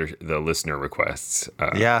buried under the listener requests.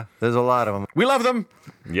 Yeah, there's a lot of them. We love them.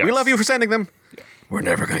 Yes. We love you for sending them. We're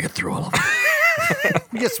never going to get through all of them.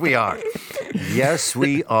 Yes, we are. Yes,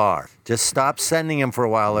 we are. Just stop sending them for a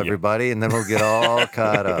while, everybody, and then we'll get all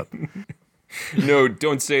caught up. No,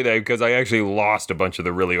 don't say that, because I actually lost a bunch of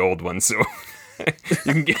the really old ones, so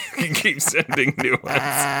you can keep sending new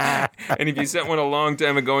ones. And if you sent one a long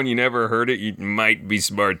time ago and you never heard it, you might be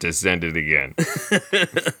smart to send it again.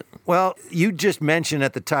 Well, you just mentioned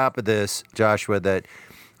at the top of this, Joshua, that,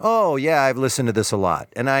 oh, yeah, I've listened to this a lot.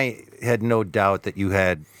 And I had no doubt that you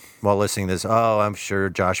had, while listening to this, I'm sure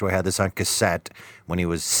Joshua had this on cassette when he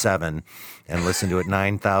was 7 and listened to it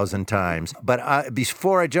 9,000 times. But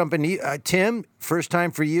before I jump in, Tim, first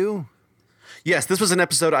time for you? Yes, this was an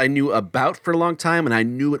episode I knew about for a long time, and I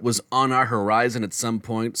knew it was on our horizon at some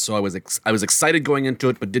point, so I was excited going into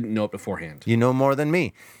it, but didn't know it beforehand. You know more than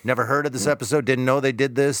me. Never heard of this episode, didn't know they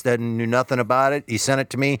did this, knew nothing about it. He sent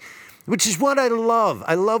it to me, which is what I love.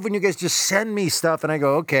 I love when you guys just send me stuff, and I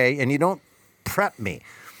go, okay, and you don't prep me.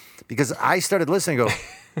 Because I started listening and go,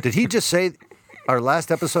 did he just say our last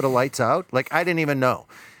episode of Lights Out? Like, I didn't even know.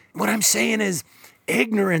 What I'm saying is,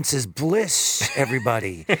 ignorance is bliss,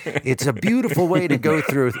 everybody. It's a beautiful way to go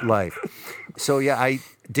through life. So, yeah, I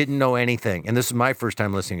didn't know anything. And this is my first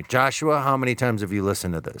time listening. Joshua, how many times have you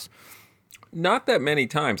listened to this? Not that many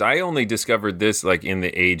times. I only discovered this like in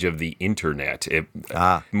the age of the internet.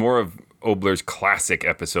 More of Oboler's classic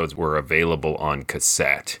episodes were available on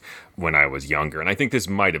cassette when I was younger. And I think this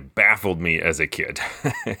might have baffled me as a kid.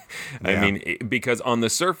 I mean, because on the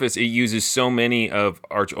surface, it uses so many of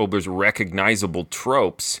Arch Oboler's recognizable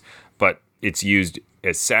tropes, but it's used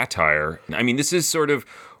as satire. I mean, this is sort of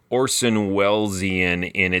Orson Wellesian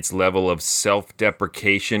in its level of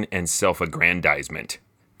self-deprecation and self-aggrandizement.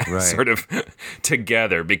 Right. Sort of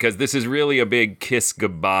together, because this is really a big kiss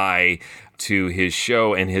goodbye to his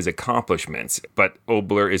show and his accomplishments. But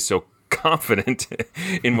Oboler is so confident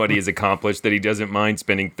in what he has accomplished that he doesn't mind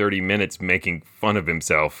spending 30 minutes making fun of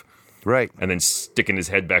himself. Right. And then sticking his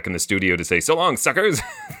head back in the studio to say, so long, suckers.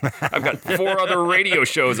 I've got 4 other radio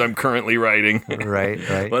shows I'm currently writing. Right.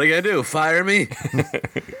 What are you going to do? Fire me?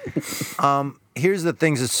 Here's the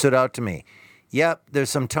things that stood out to me. Yep, there's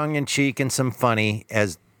some tongue-in-cheek and some funny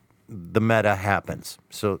as the meta happens.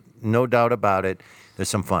 So no doubt about it, there's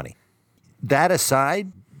some funny. That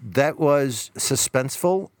aside, that was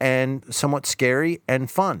suspenseful and somewhat scary and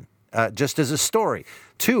fun, just as a story.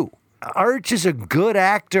 2, Arch is a good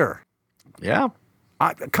actor. Yeah.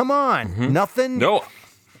 Come on. Nothing? No.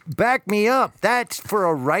 Back me up. That's for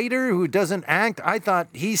a writer who doesn't act. I thought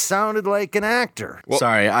he sounded like an actor. Well,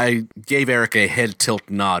 sorry, I gave Eric a head tilt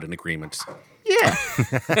nod in agreement. Yeah.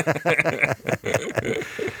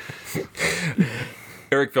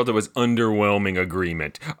 Eric felt it was underwhelming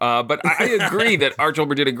agreement. But I agree that Arch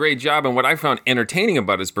Oboler did a great job, and what I found entertaining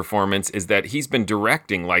about his performance is that he's been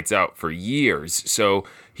directing Lights Out for years, so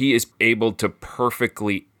he is able to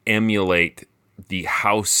perfectly emulate the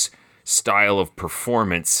house style of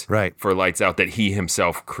performance for Lights Out that he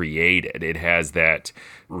himself created. It has that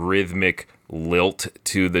rhythmic lilt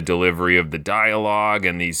to the delivery of the dialogue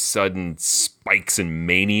and these sudden spikes in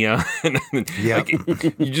mania. Yep.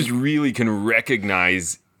 You just really can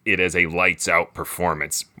recognize it as a lights out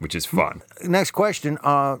performance, which is fun. Next question.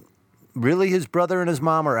 Really, his brother and his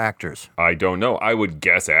mom are actors? I don't know. I would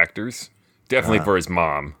guess actors. Definitely for his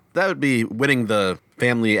mom. That would be winning the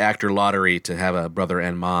family actor lottery to have a brother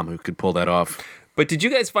and mom who could pull that off. But did you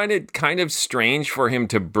guys find it kind of strange for him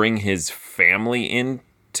to bring his family in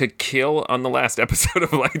to kill on the last episode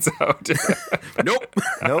of Lights Out? Nope,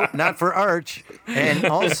 not for Arch. And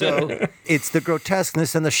also, it's the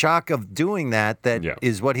grotesqueness and the shock of doing that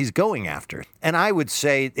is what he's going after. And I would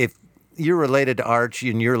say if you're related to Arch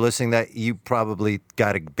and you're listening, that you probably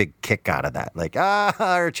got a big kick out of that. Like,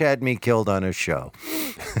 Arch had me killed on his show.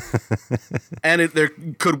 And there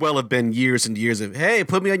could well have been years and years of, hey,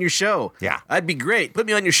 put me on your show. Yeah. I'd be great. Put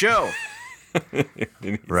me on your show.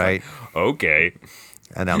 Right. Like, okay.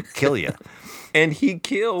 And I'll kill you. And he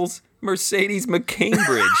kills Mercedes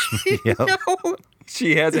McCambridge. Yep.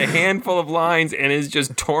 She has a handful of lines and is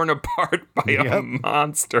just torn apart by a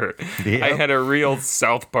monster. Yep. I had a real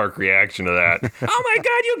South Park reaction to that. Oh my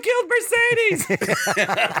God, you killed Mercedes!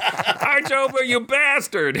 Arch Oboler, you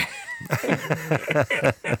bastard!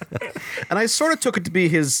 And I sort of took it to be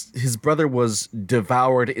his brother was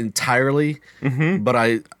devoured entirely, but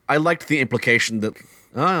I liked the implication that,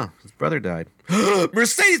 his brother died.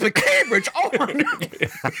 Mercedes McCambridge! Oh my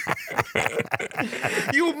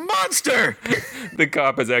God! You monster! The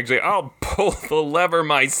cop is actually, I'll pull the lever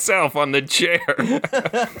myself on the chair.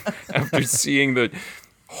 After seeing the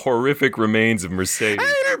horrific remains of Mercedes.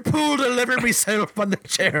 I never pulled a lever myself on the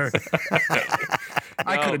chair.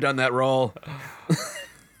 I could have done that role.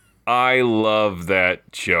 I love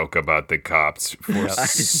that joke about the cops for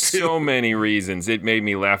so many reasons. It made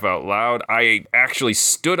me laugh out loud. I actually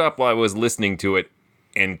stood up while I was listening to it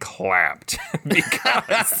and clapped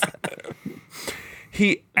because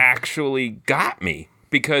he actually got me,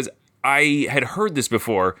 because I had heard this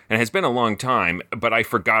before and it has been a long time, but I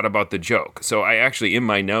forgot about the joke. So I actually, in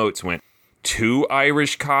my notes, went, 2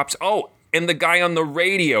 Irish cops. Oh, and the guy on the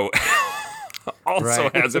radio also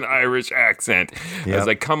has an Irish accent. I was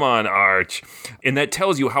like, come on, Arch. And that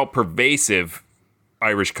tells you how pervasive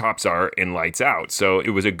Irish cops are in Lights Out. So it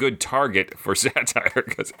was a good target for satire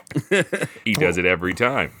because he does it every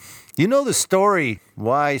time. You know the story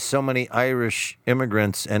why so many Irish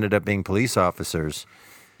immigrants ended up being police officers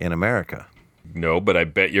in America? No, but I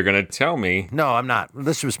bet you're going to tell me. No, I'm not.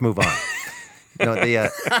 Let's just move on. No,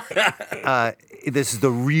 this is the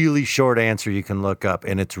really short answer you can look up,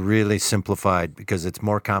 and it's really simplified because it's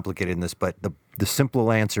more complicated than this. But the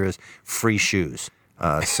simple answer is free shoes.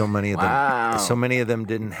 So many of them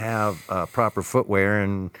didn't have proper footwear,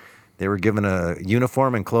 and they were given a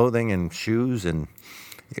uniform and clothing and shoes, and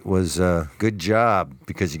it was a good job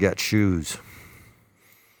because you got shoes.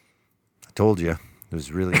 I told you. It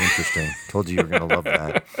was really interesting. Told you were going to love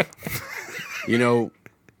that. You know,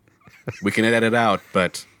 we can edit it out,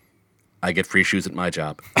 but I get free shoes at my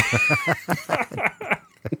job.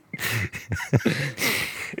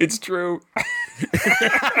 It's true.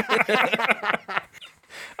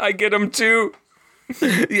 I get them too.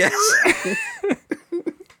 Yes.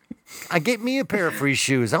 Get me a pair of free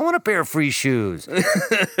shoes. I want a pair of free shoes.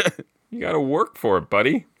 You got to work for it,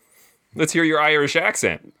 buddy. Let's hear your Irish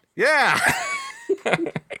accent. Yeah.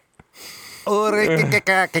 No,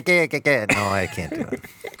 I can't do it.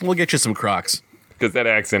 We'll get you some Crocs. Because that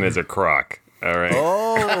accent is a crock. All right.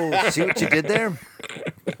 Oh, see what you did there?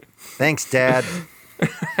 Thanks, Dad.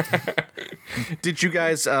 Did you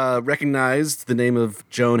guys recognize the name of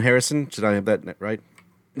Joan Harrison? Should I have that right?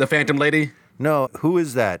 The Phantom Lady? No, who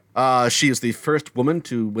is that? She is the first woman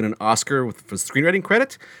to win an Oscar for screenwriting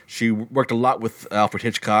credit. She worked a lot with Alfred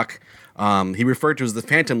Hitchcock. He referred to as the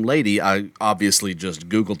Phantom Lady. I obviously just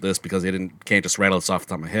Googled this because I can't just rattle this off the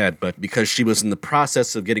top of my head, but because she was in the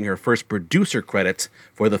process of getting her first producer credit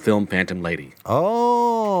for the film Phantom Lady.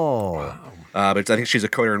 Oh. But I think she's a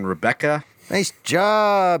co-writer in Rebecca. Nice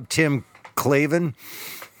job, Tim Clavin.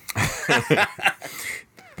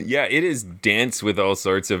 Yeah, it is dense with all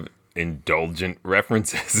sorts of indulgent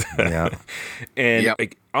references. Yeah. And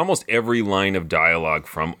like almost every line of dialogue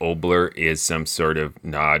from Oboler is some sort of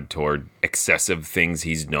nod toward excessive things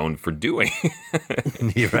he's known for doing.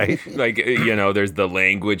 You're right. Like, you know, there's the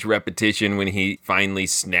language repetition when he finally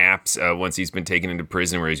snaps once he's been taken into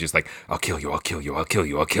prison, where he's just like, I'll kill you, I'll kill you, I'll kill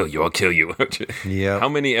you, I'll kill you, I'll kill you. Yeah. How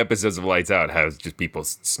many episodes of Lights Out has just people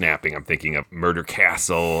snapping? I'm thinking of Murder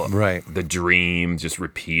Castle, right? The Dream, just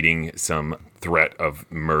repeating some threat of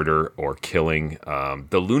murder or killing.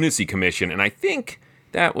 The Lunacy Commission, and I think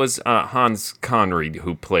that was Hans Conried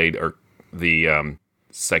who played, or the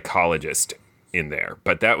psychologist in there.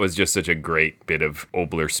 But that was just such a great bit of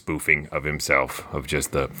Obler spoofing of himself, of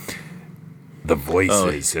just the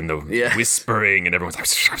voices and the whispering, and everyone's like,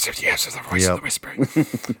 yes, the voice of the whispering.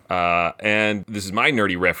 And this is my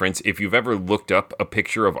nerdy reference. If you've ever looked up a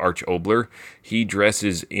picture of Arch Obler, he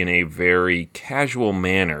dresses in a very casual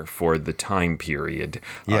manner for the time period.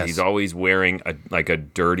 Yes. He's always wearing a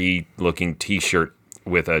dirty-looking T-shirt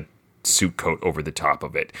with a suit coat over the top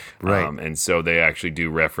of it. Right. And so they actually do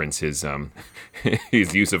reference his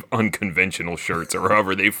his use of unconventional shirts, or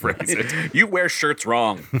however they phrase it. You wear shirts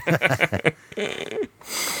wrong.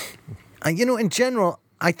 In general,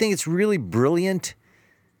 I think it's really brilliant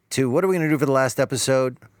to, what are we going to do for the last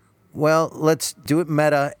episode? Well, let's do it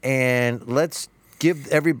meta, and let's give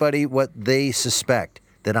everybody what they suspect,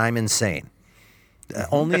 that I'm insane.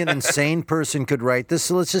 Only an insane person could write this,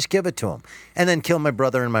 so let's just give it to him. And then kill my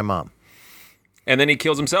brother and my mom. And then he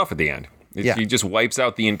kills himself at the end. He just wipes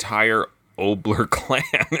out the entire Obler clan.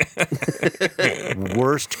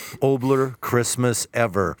 Worst Obler Christmas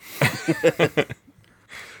ever.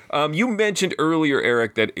 You mentioned earlier,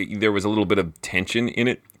 Eric, that there was a little bit of tension in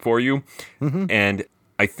it for you. Mm-hmm. And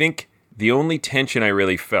I think the only tension I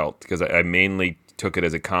really felt, because I mainly took it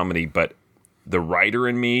as a comedy, but the writer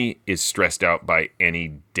in me is stressed out by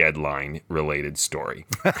any deadline-related story.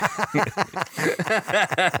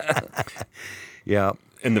 Yeah.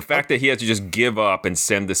 And the fact that he has to just give up and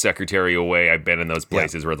send the secretary away, I've been in those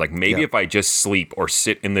places where it's like, maybe if I just sleep or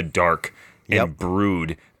sit in the dark and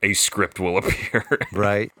brood, a script will appear.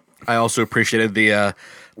 Right. I also appreciated the,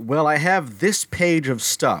 I have this page of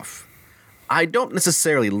stuff. I don't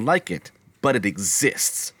necessarily like it, but it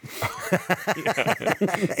exists.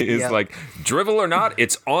 It's like, drivel or not,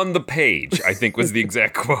 it's on the page, I think was the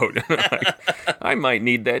exact quote. I might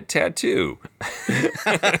need that tattoo.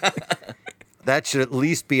 That should at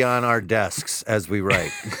least be on our desks as we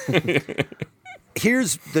write.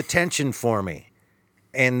 Here's the tension for me.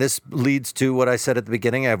 And this leads to what I said at the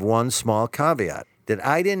beginning. I have one small caveat. That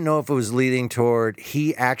I didn't know if it was leading toward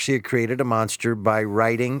he actually had created a monster by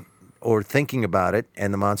writing or thinking about it,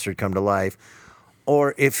 and the monster had come to life,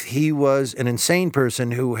 or if he was an insane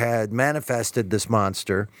person who had manifested this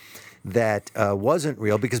monster that wasn't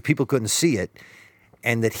real because people couldn't see it,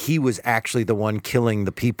 and that he was actually the one killing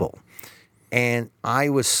the people. And I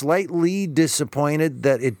was slightly disappointed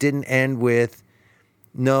that it didn't end with,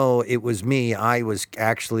 no, it was me. I was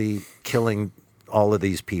actually killing all of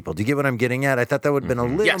these people. Do you get what I'm getting at? I thought that would have been a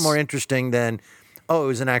little more interesting than, it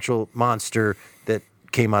was an actual monster that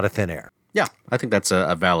came out of thin air. Yeah, I think that's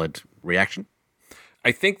a valid reaction.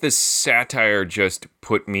 I think the satire just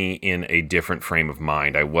put me in a different frame of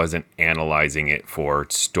mind. I wasn't analyzing it for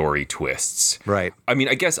story twists. Right. I mean,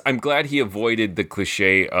 I guess I'm glad he avoided the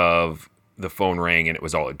cliche of the phone rang and it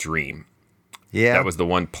was all a dream. Yeah. That was the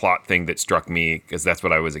one plot thing that struck me, because that's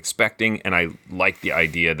what I was expecting. And I liked the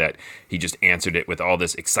idea that he just answered it with all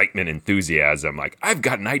this excitement, enthusiasm. Like, I've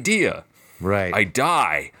got an idea. Right. I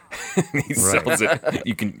die. He sells it.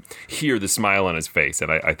 You can hear the smile on his face. And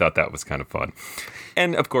I thought that was kind of fun.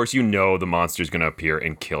 And of course, the monster's going to appear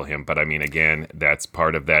and kill him. But I mean, again, that's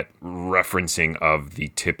part of that referencing of the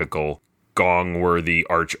typical gong-worthy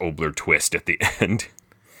Arch Obler twist at the end.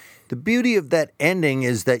 The beauty of that ending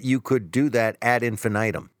is that you could do that ad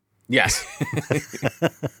infinitum. Yes.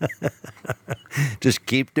 Just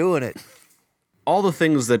keep doing it. All the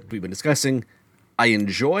things that we've been discussing, I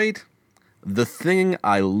enjoyed. The thing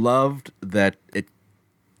I loved that it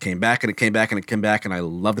came back and it came back and it came back, and I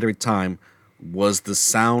loved it every time, was the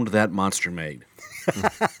sound that monster made.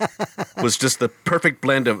 Was just the perfect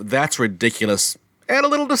blend of that's ridiculous and a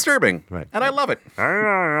little disturbing. Right. And I love it.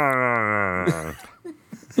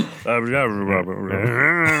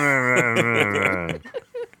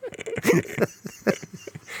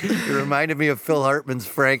 It reminded me of Phil Hartman's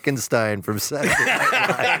Frankenstein from Saturday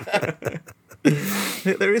Night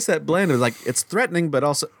Live. There is that blend of like, it's threatening, but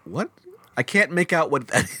also, what? I can't make out what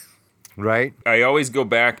that is. Right? I always go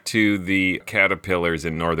back to the caterpillars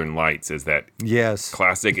in Northern Lights as that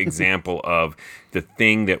classic example of the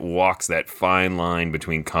thing that walks that fine line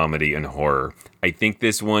between comedy and horror. I think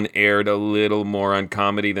this one aired a little more on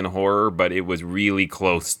comedy than horror, but it was really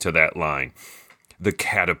close to that line. The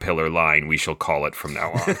caterpillar line, we shall call it from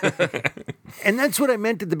now on. And that's what I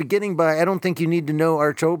meant at the beginning by, I don't think you need to know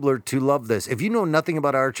Arch Obler to love this. If you know nothing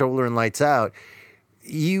about Arch Obler and Lights Out,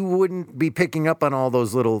 you wouldn't be picking up on all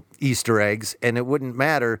those little Easter eggs, and it wouldn't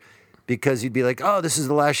matter because you'd be like, oh, this is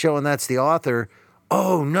the last show and that's the author.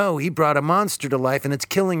 Oh, no, he brought a monster to life and it's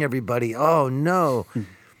killing everybody. Oh, no.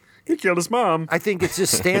 He killed his mom. I think it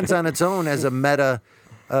just stands on its own as a meta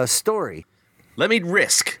story. Let me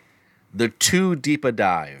risk the Too Deep a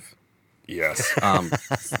Dive. Yes.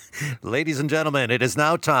 Ladies and gentlemen, it is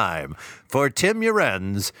now time for Tim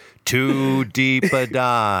Uren's Too Deep a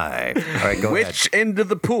Dive. All right, go ahead. Which end of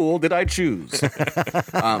the pool did I choose?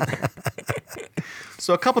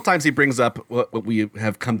 So a couple times he brings up what we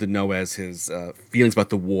have come to know as his feelings about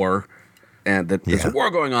the war, and that there's a war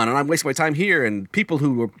going on, and I'm wasting my time here, and people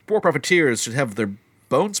who are war profiteers should have their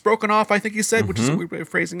bones broken off, I think he said, which is a weird way of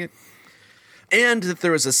phrasing it. And that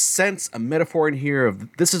there is a sense, a metaphor in here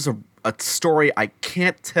of this is a story I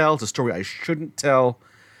can't tell. It's a story I shouldn't tell.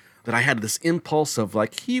 That I had this impulse of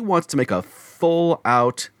like, he wants to make a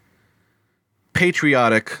full-out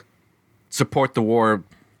patriotic support the war.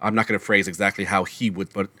 I'm not going to phrase exactly how he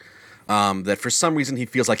would, but that for some reason he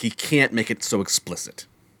feels like he can't make it so explicit.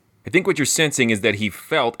 I think what you're sensing is that he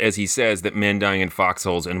felt, as he says, that men dying in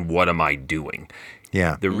foxholes and what am I doing?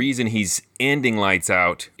 Yeah. The reason he's ending Lights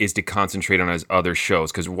Out is to concentrate on his other shows,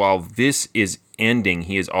 because while this is ending,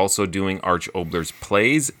 he is also doing Arch Obler's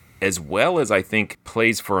plays, as well as, I think,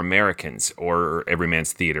 plays for Americans or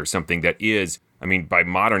Everyman's Theater, something that is, I mean, by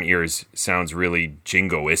modern ears, sounds really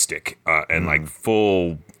jingoistic and like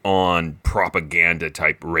full-on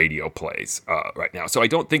propaganda-type radio plays right now. So I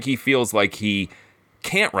don't think he feels like he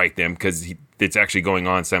can't write them because it's actually going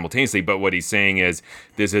on simultaneously, but what he's saying is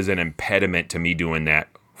this is an impediment to me doing that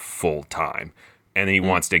full time, and then he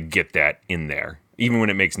wants to get that in there even when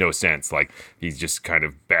it makes no sense, like he's just kind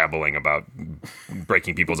of babbling about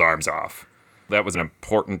breaking people's arms off. That was an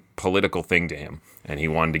important political thing to him, and he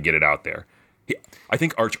wanted to get it out there. I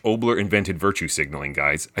think Arch Obler invented virtue signaling,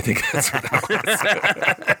 guys. I think that's what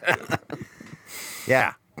that was.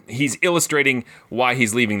 Yeah. He's illustrating why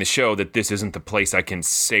he's leaving the show, that this isn't the place I can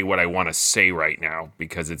say what I want to say right now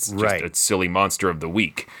because it's just a silly monster of the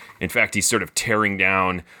week. In fact, he's sort of tearing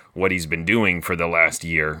down what he's been doing for the last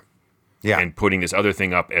year and putting this other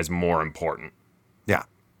thing up as more important. Yeah.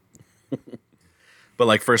 But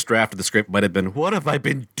like first draft of the script might have been, what have I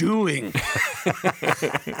been doing?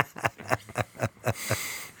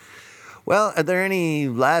 Well, are there any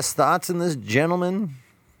last thoughts in this, gentleman?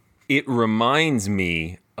 It reminds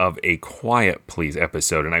me of a Quiet Please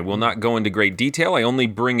episode, and I will not go into great detail. I only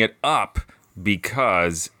bring it up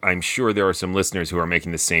because I'm sure there are some listeners who are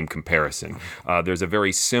making the same comparison. There's a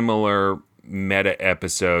very similar meta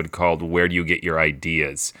episode called Where Do You Get Your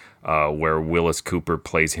Ideas, where Willis Cooper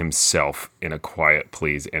plays himself in A Quiet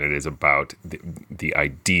Please, and it is about the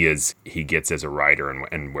ideas he gets as a writer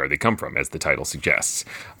and where they come from, as the title suggests.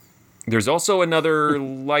 There's also another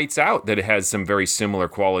Lights Out that has some very similar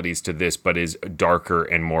qualities to this, but is darker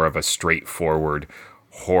and more of a straightforward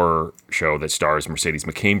horror show that stars Mercedes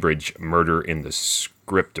McCambridge, Murder in the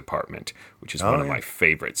Script Department, which is one of my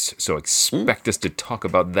favorites. So expect us to talk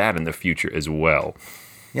about that in the future as well.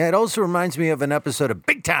 Yeah, it also reminds me of an episode of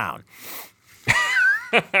Big Town.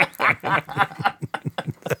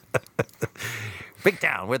 Big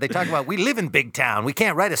Town, where they talk about, we live in Big Town. We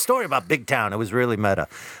can't write a story about Big Town. It was really meta.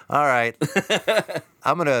 All right.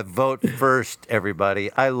 I'm going to vote first,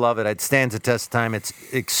 everybody. I love it. It stands the test of time. It's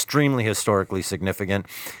extremely historically significant.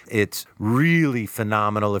 It's really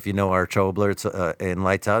phenomenal if you know Arch Obler. It's in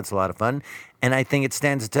Lights Out. It's a lot of fun. And I think it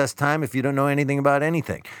stands the test of time if you don't know anything about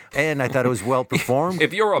anything. And I thought it was well performed.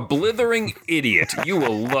 If you're a blithering idiot, you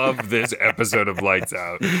will love this episode of Lights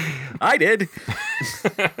Out. I did.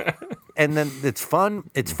 And then it's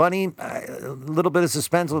fun. It's funny. A little bit of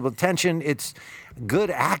suspense, a little bit of tension. It's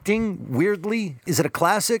good acting, weirdly. Is it a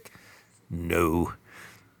classic? No.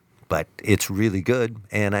 But it's really good,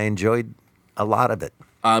 and I enjoyed a lot of it.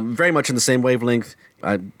 Very much in the same wavelength.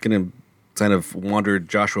 I'm going to kind of wander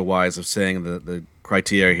Joshua-wise of saying the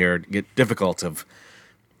criteria here get difficult of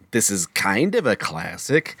this is kind of a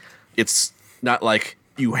classic. It's not like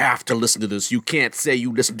you have to listen to this. You can't say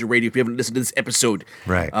you listen to radio if you haven't listened to this episode.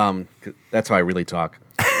 Right. That's how I really talk.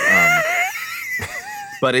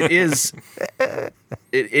 But it is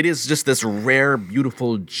it is just this rare,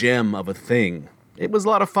 beautiful gem of a thing. It was a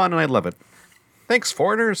lot of fun, and I love it. Thanks,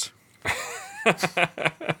 foreigners.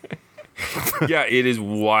 Yeah, it is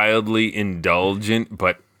wildly indulgent,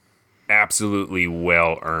 but absolutely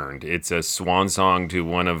well earned. It's a swan song to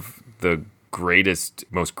one of the greatest,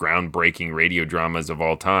 most groundbreaking radio dramas of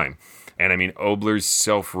all time. And I mean, Obler's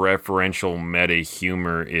self-referential meta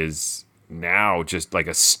humor is now just like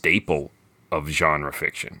a staple of genre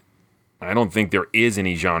fiction. I don't think there is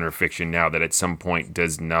any genre fiction now that at some point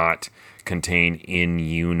does not contain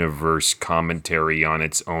in-universe commentary on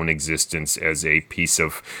its own existence as a piece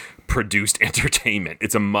of produced entertainment.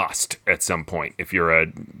 It's a must at some point if you're a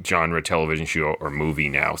genre television show or movie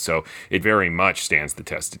now. So it very much stands the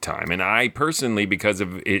test of time. And I personally, because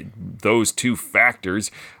of those two factors,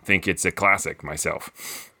 think it's a classic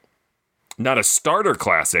myself. Not a starter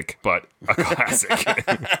classic, but a classic.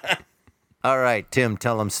 All right, Tim,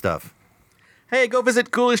 tell them stuff. Hey, go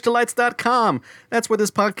visit GhoulishDelights.com. That's where this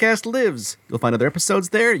podcast lives. You'll find other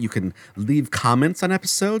episodes there. You can leave comments on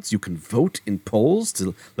episodes. You can vote in polls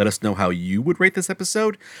to let us know how you would rate this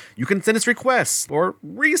episode. You can send us requests or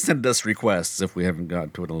resend us requests if we haven't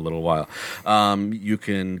gotten to it in a little while. You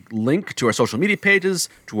can link to our social media pages,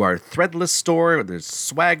 to our Threadless store where there's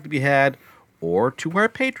swag to be had, or to our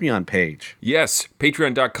Patreon page. Yes,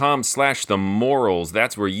 patreon.com/themorals.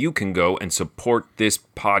 That's where you can go and support this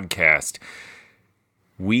podcast.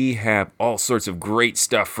 We have all sorts of great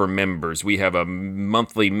stuff for members. We have a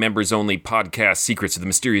monthly members-only podcast, Secrets of the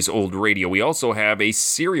Mysterious Old Radio. We also have a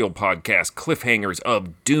serial podcast, Cliffhangers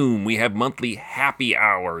of Doom. We have monthly happy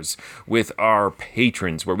hours with our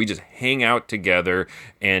patrons where we just hang out together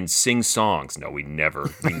and sing songs. No, we never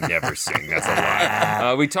sing. That's a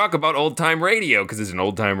lie. We talk about old-time radio because it's an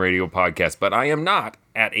old-time radio podcast, but I am not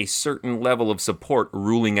at a certain level of support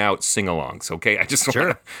ruling out sing-alongs, okay? I just want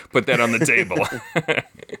to put that on the table.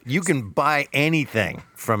 You can buy anything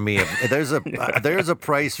from me. There's a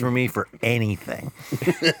price for me for anything.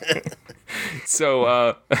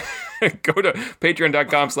 So go to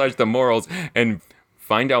patreon.com/themorals and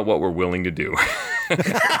find out what we're willing to do.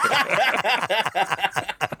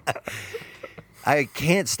 I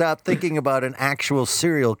can't stop thinking about an actual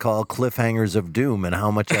cereal called Cliffhangers of Doom and how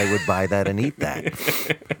much I would buy that and eat that.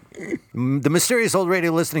 The Mysterious Old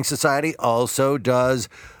Radio Listening Society also does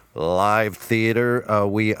live theater.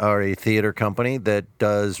 We are a theater company that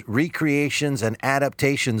does recreations and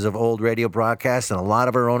adaptations of old radio broadcasts and a lot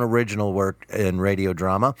of our own original work in radio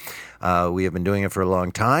drama. We have been doing it for a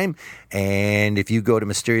long time. And if you go to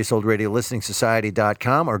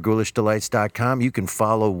MysteriousOldRadioListeningSociety.com or GhoulishDelights.com, you can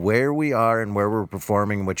follow where we are and where we're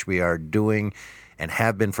performing, which we are doing and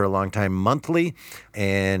have been for a long time monthly.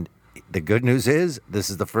 And the good news is, this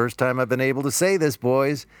is the first time I've been able to say this,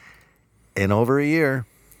 boys, in over a year.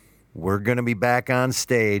 We're going to be back on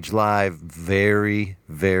stage live very,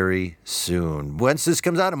 very soon. Once this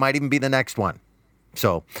comes out, it might even be the next one.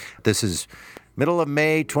 So this is middle of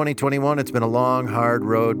May 2021. It's been a long, hard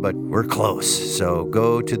road, but we're close. So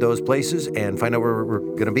go to those places and find out where we're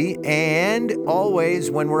going to be. And always,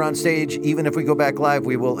 when we're on stage, even if we go back live,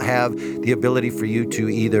 we will have the ability for you to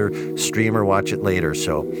either stream or watch it later.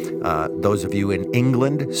 So those of you in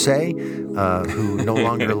England, say, who no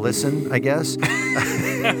longer listen, I guess.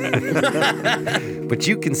 But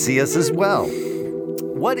you can see us as well.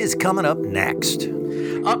 What is coming up next?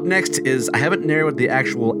 Up next is, I haven't narrowed the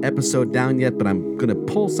actual episode down yet, but I'm going to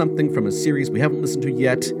pull something from a series we haven't listened to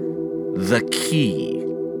yet, The Key.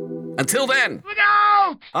 Until then, look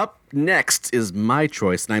out! Up next is my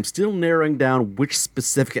choice, and I'm still narrowing down which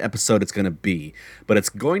specific episode it's going to be, but it's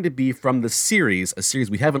going to be from the series, a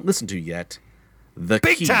series we haven't listened to yet, The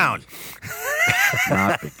Key. Big Town!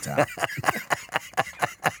 Not Big Town.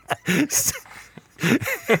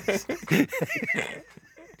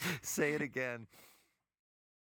 Say it again.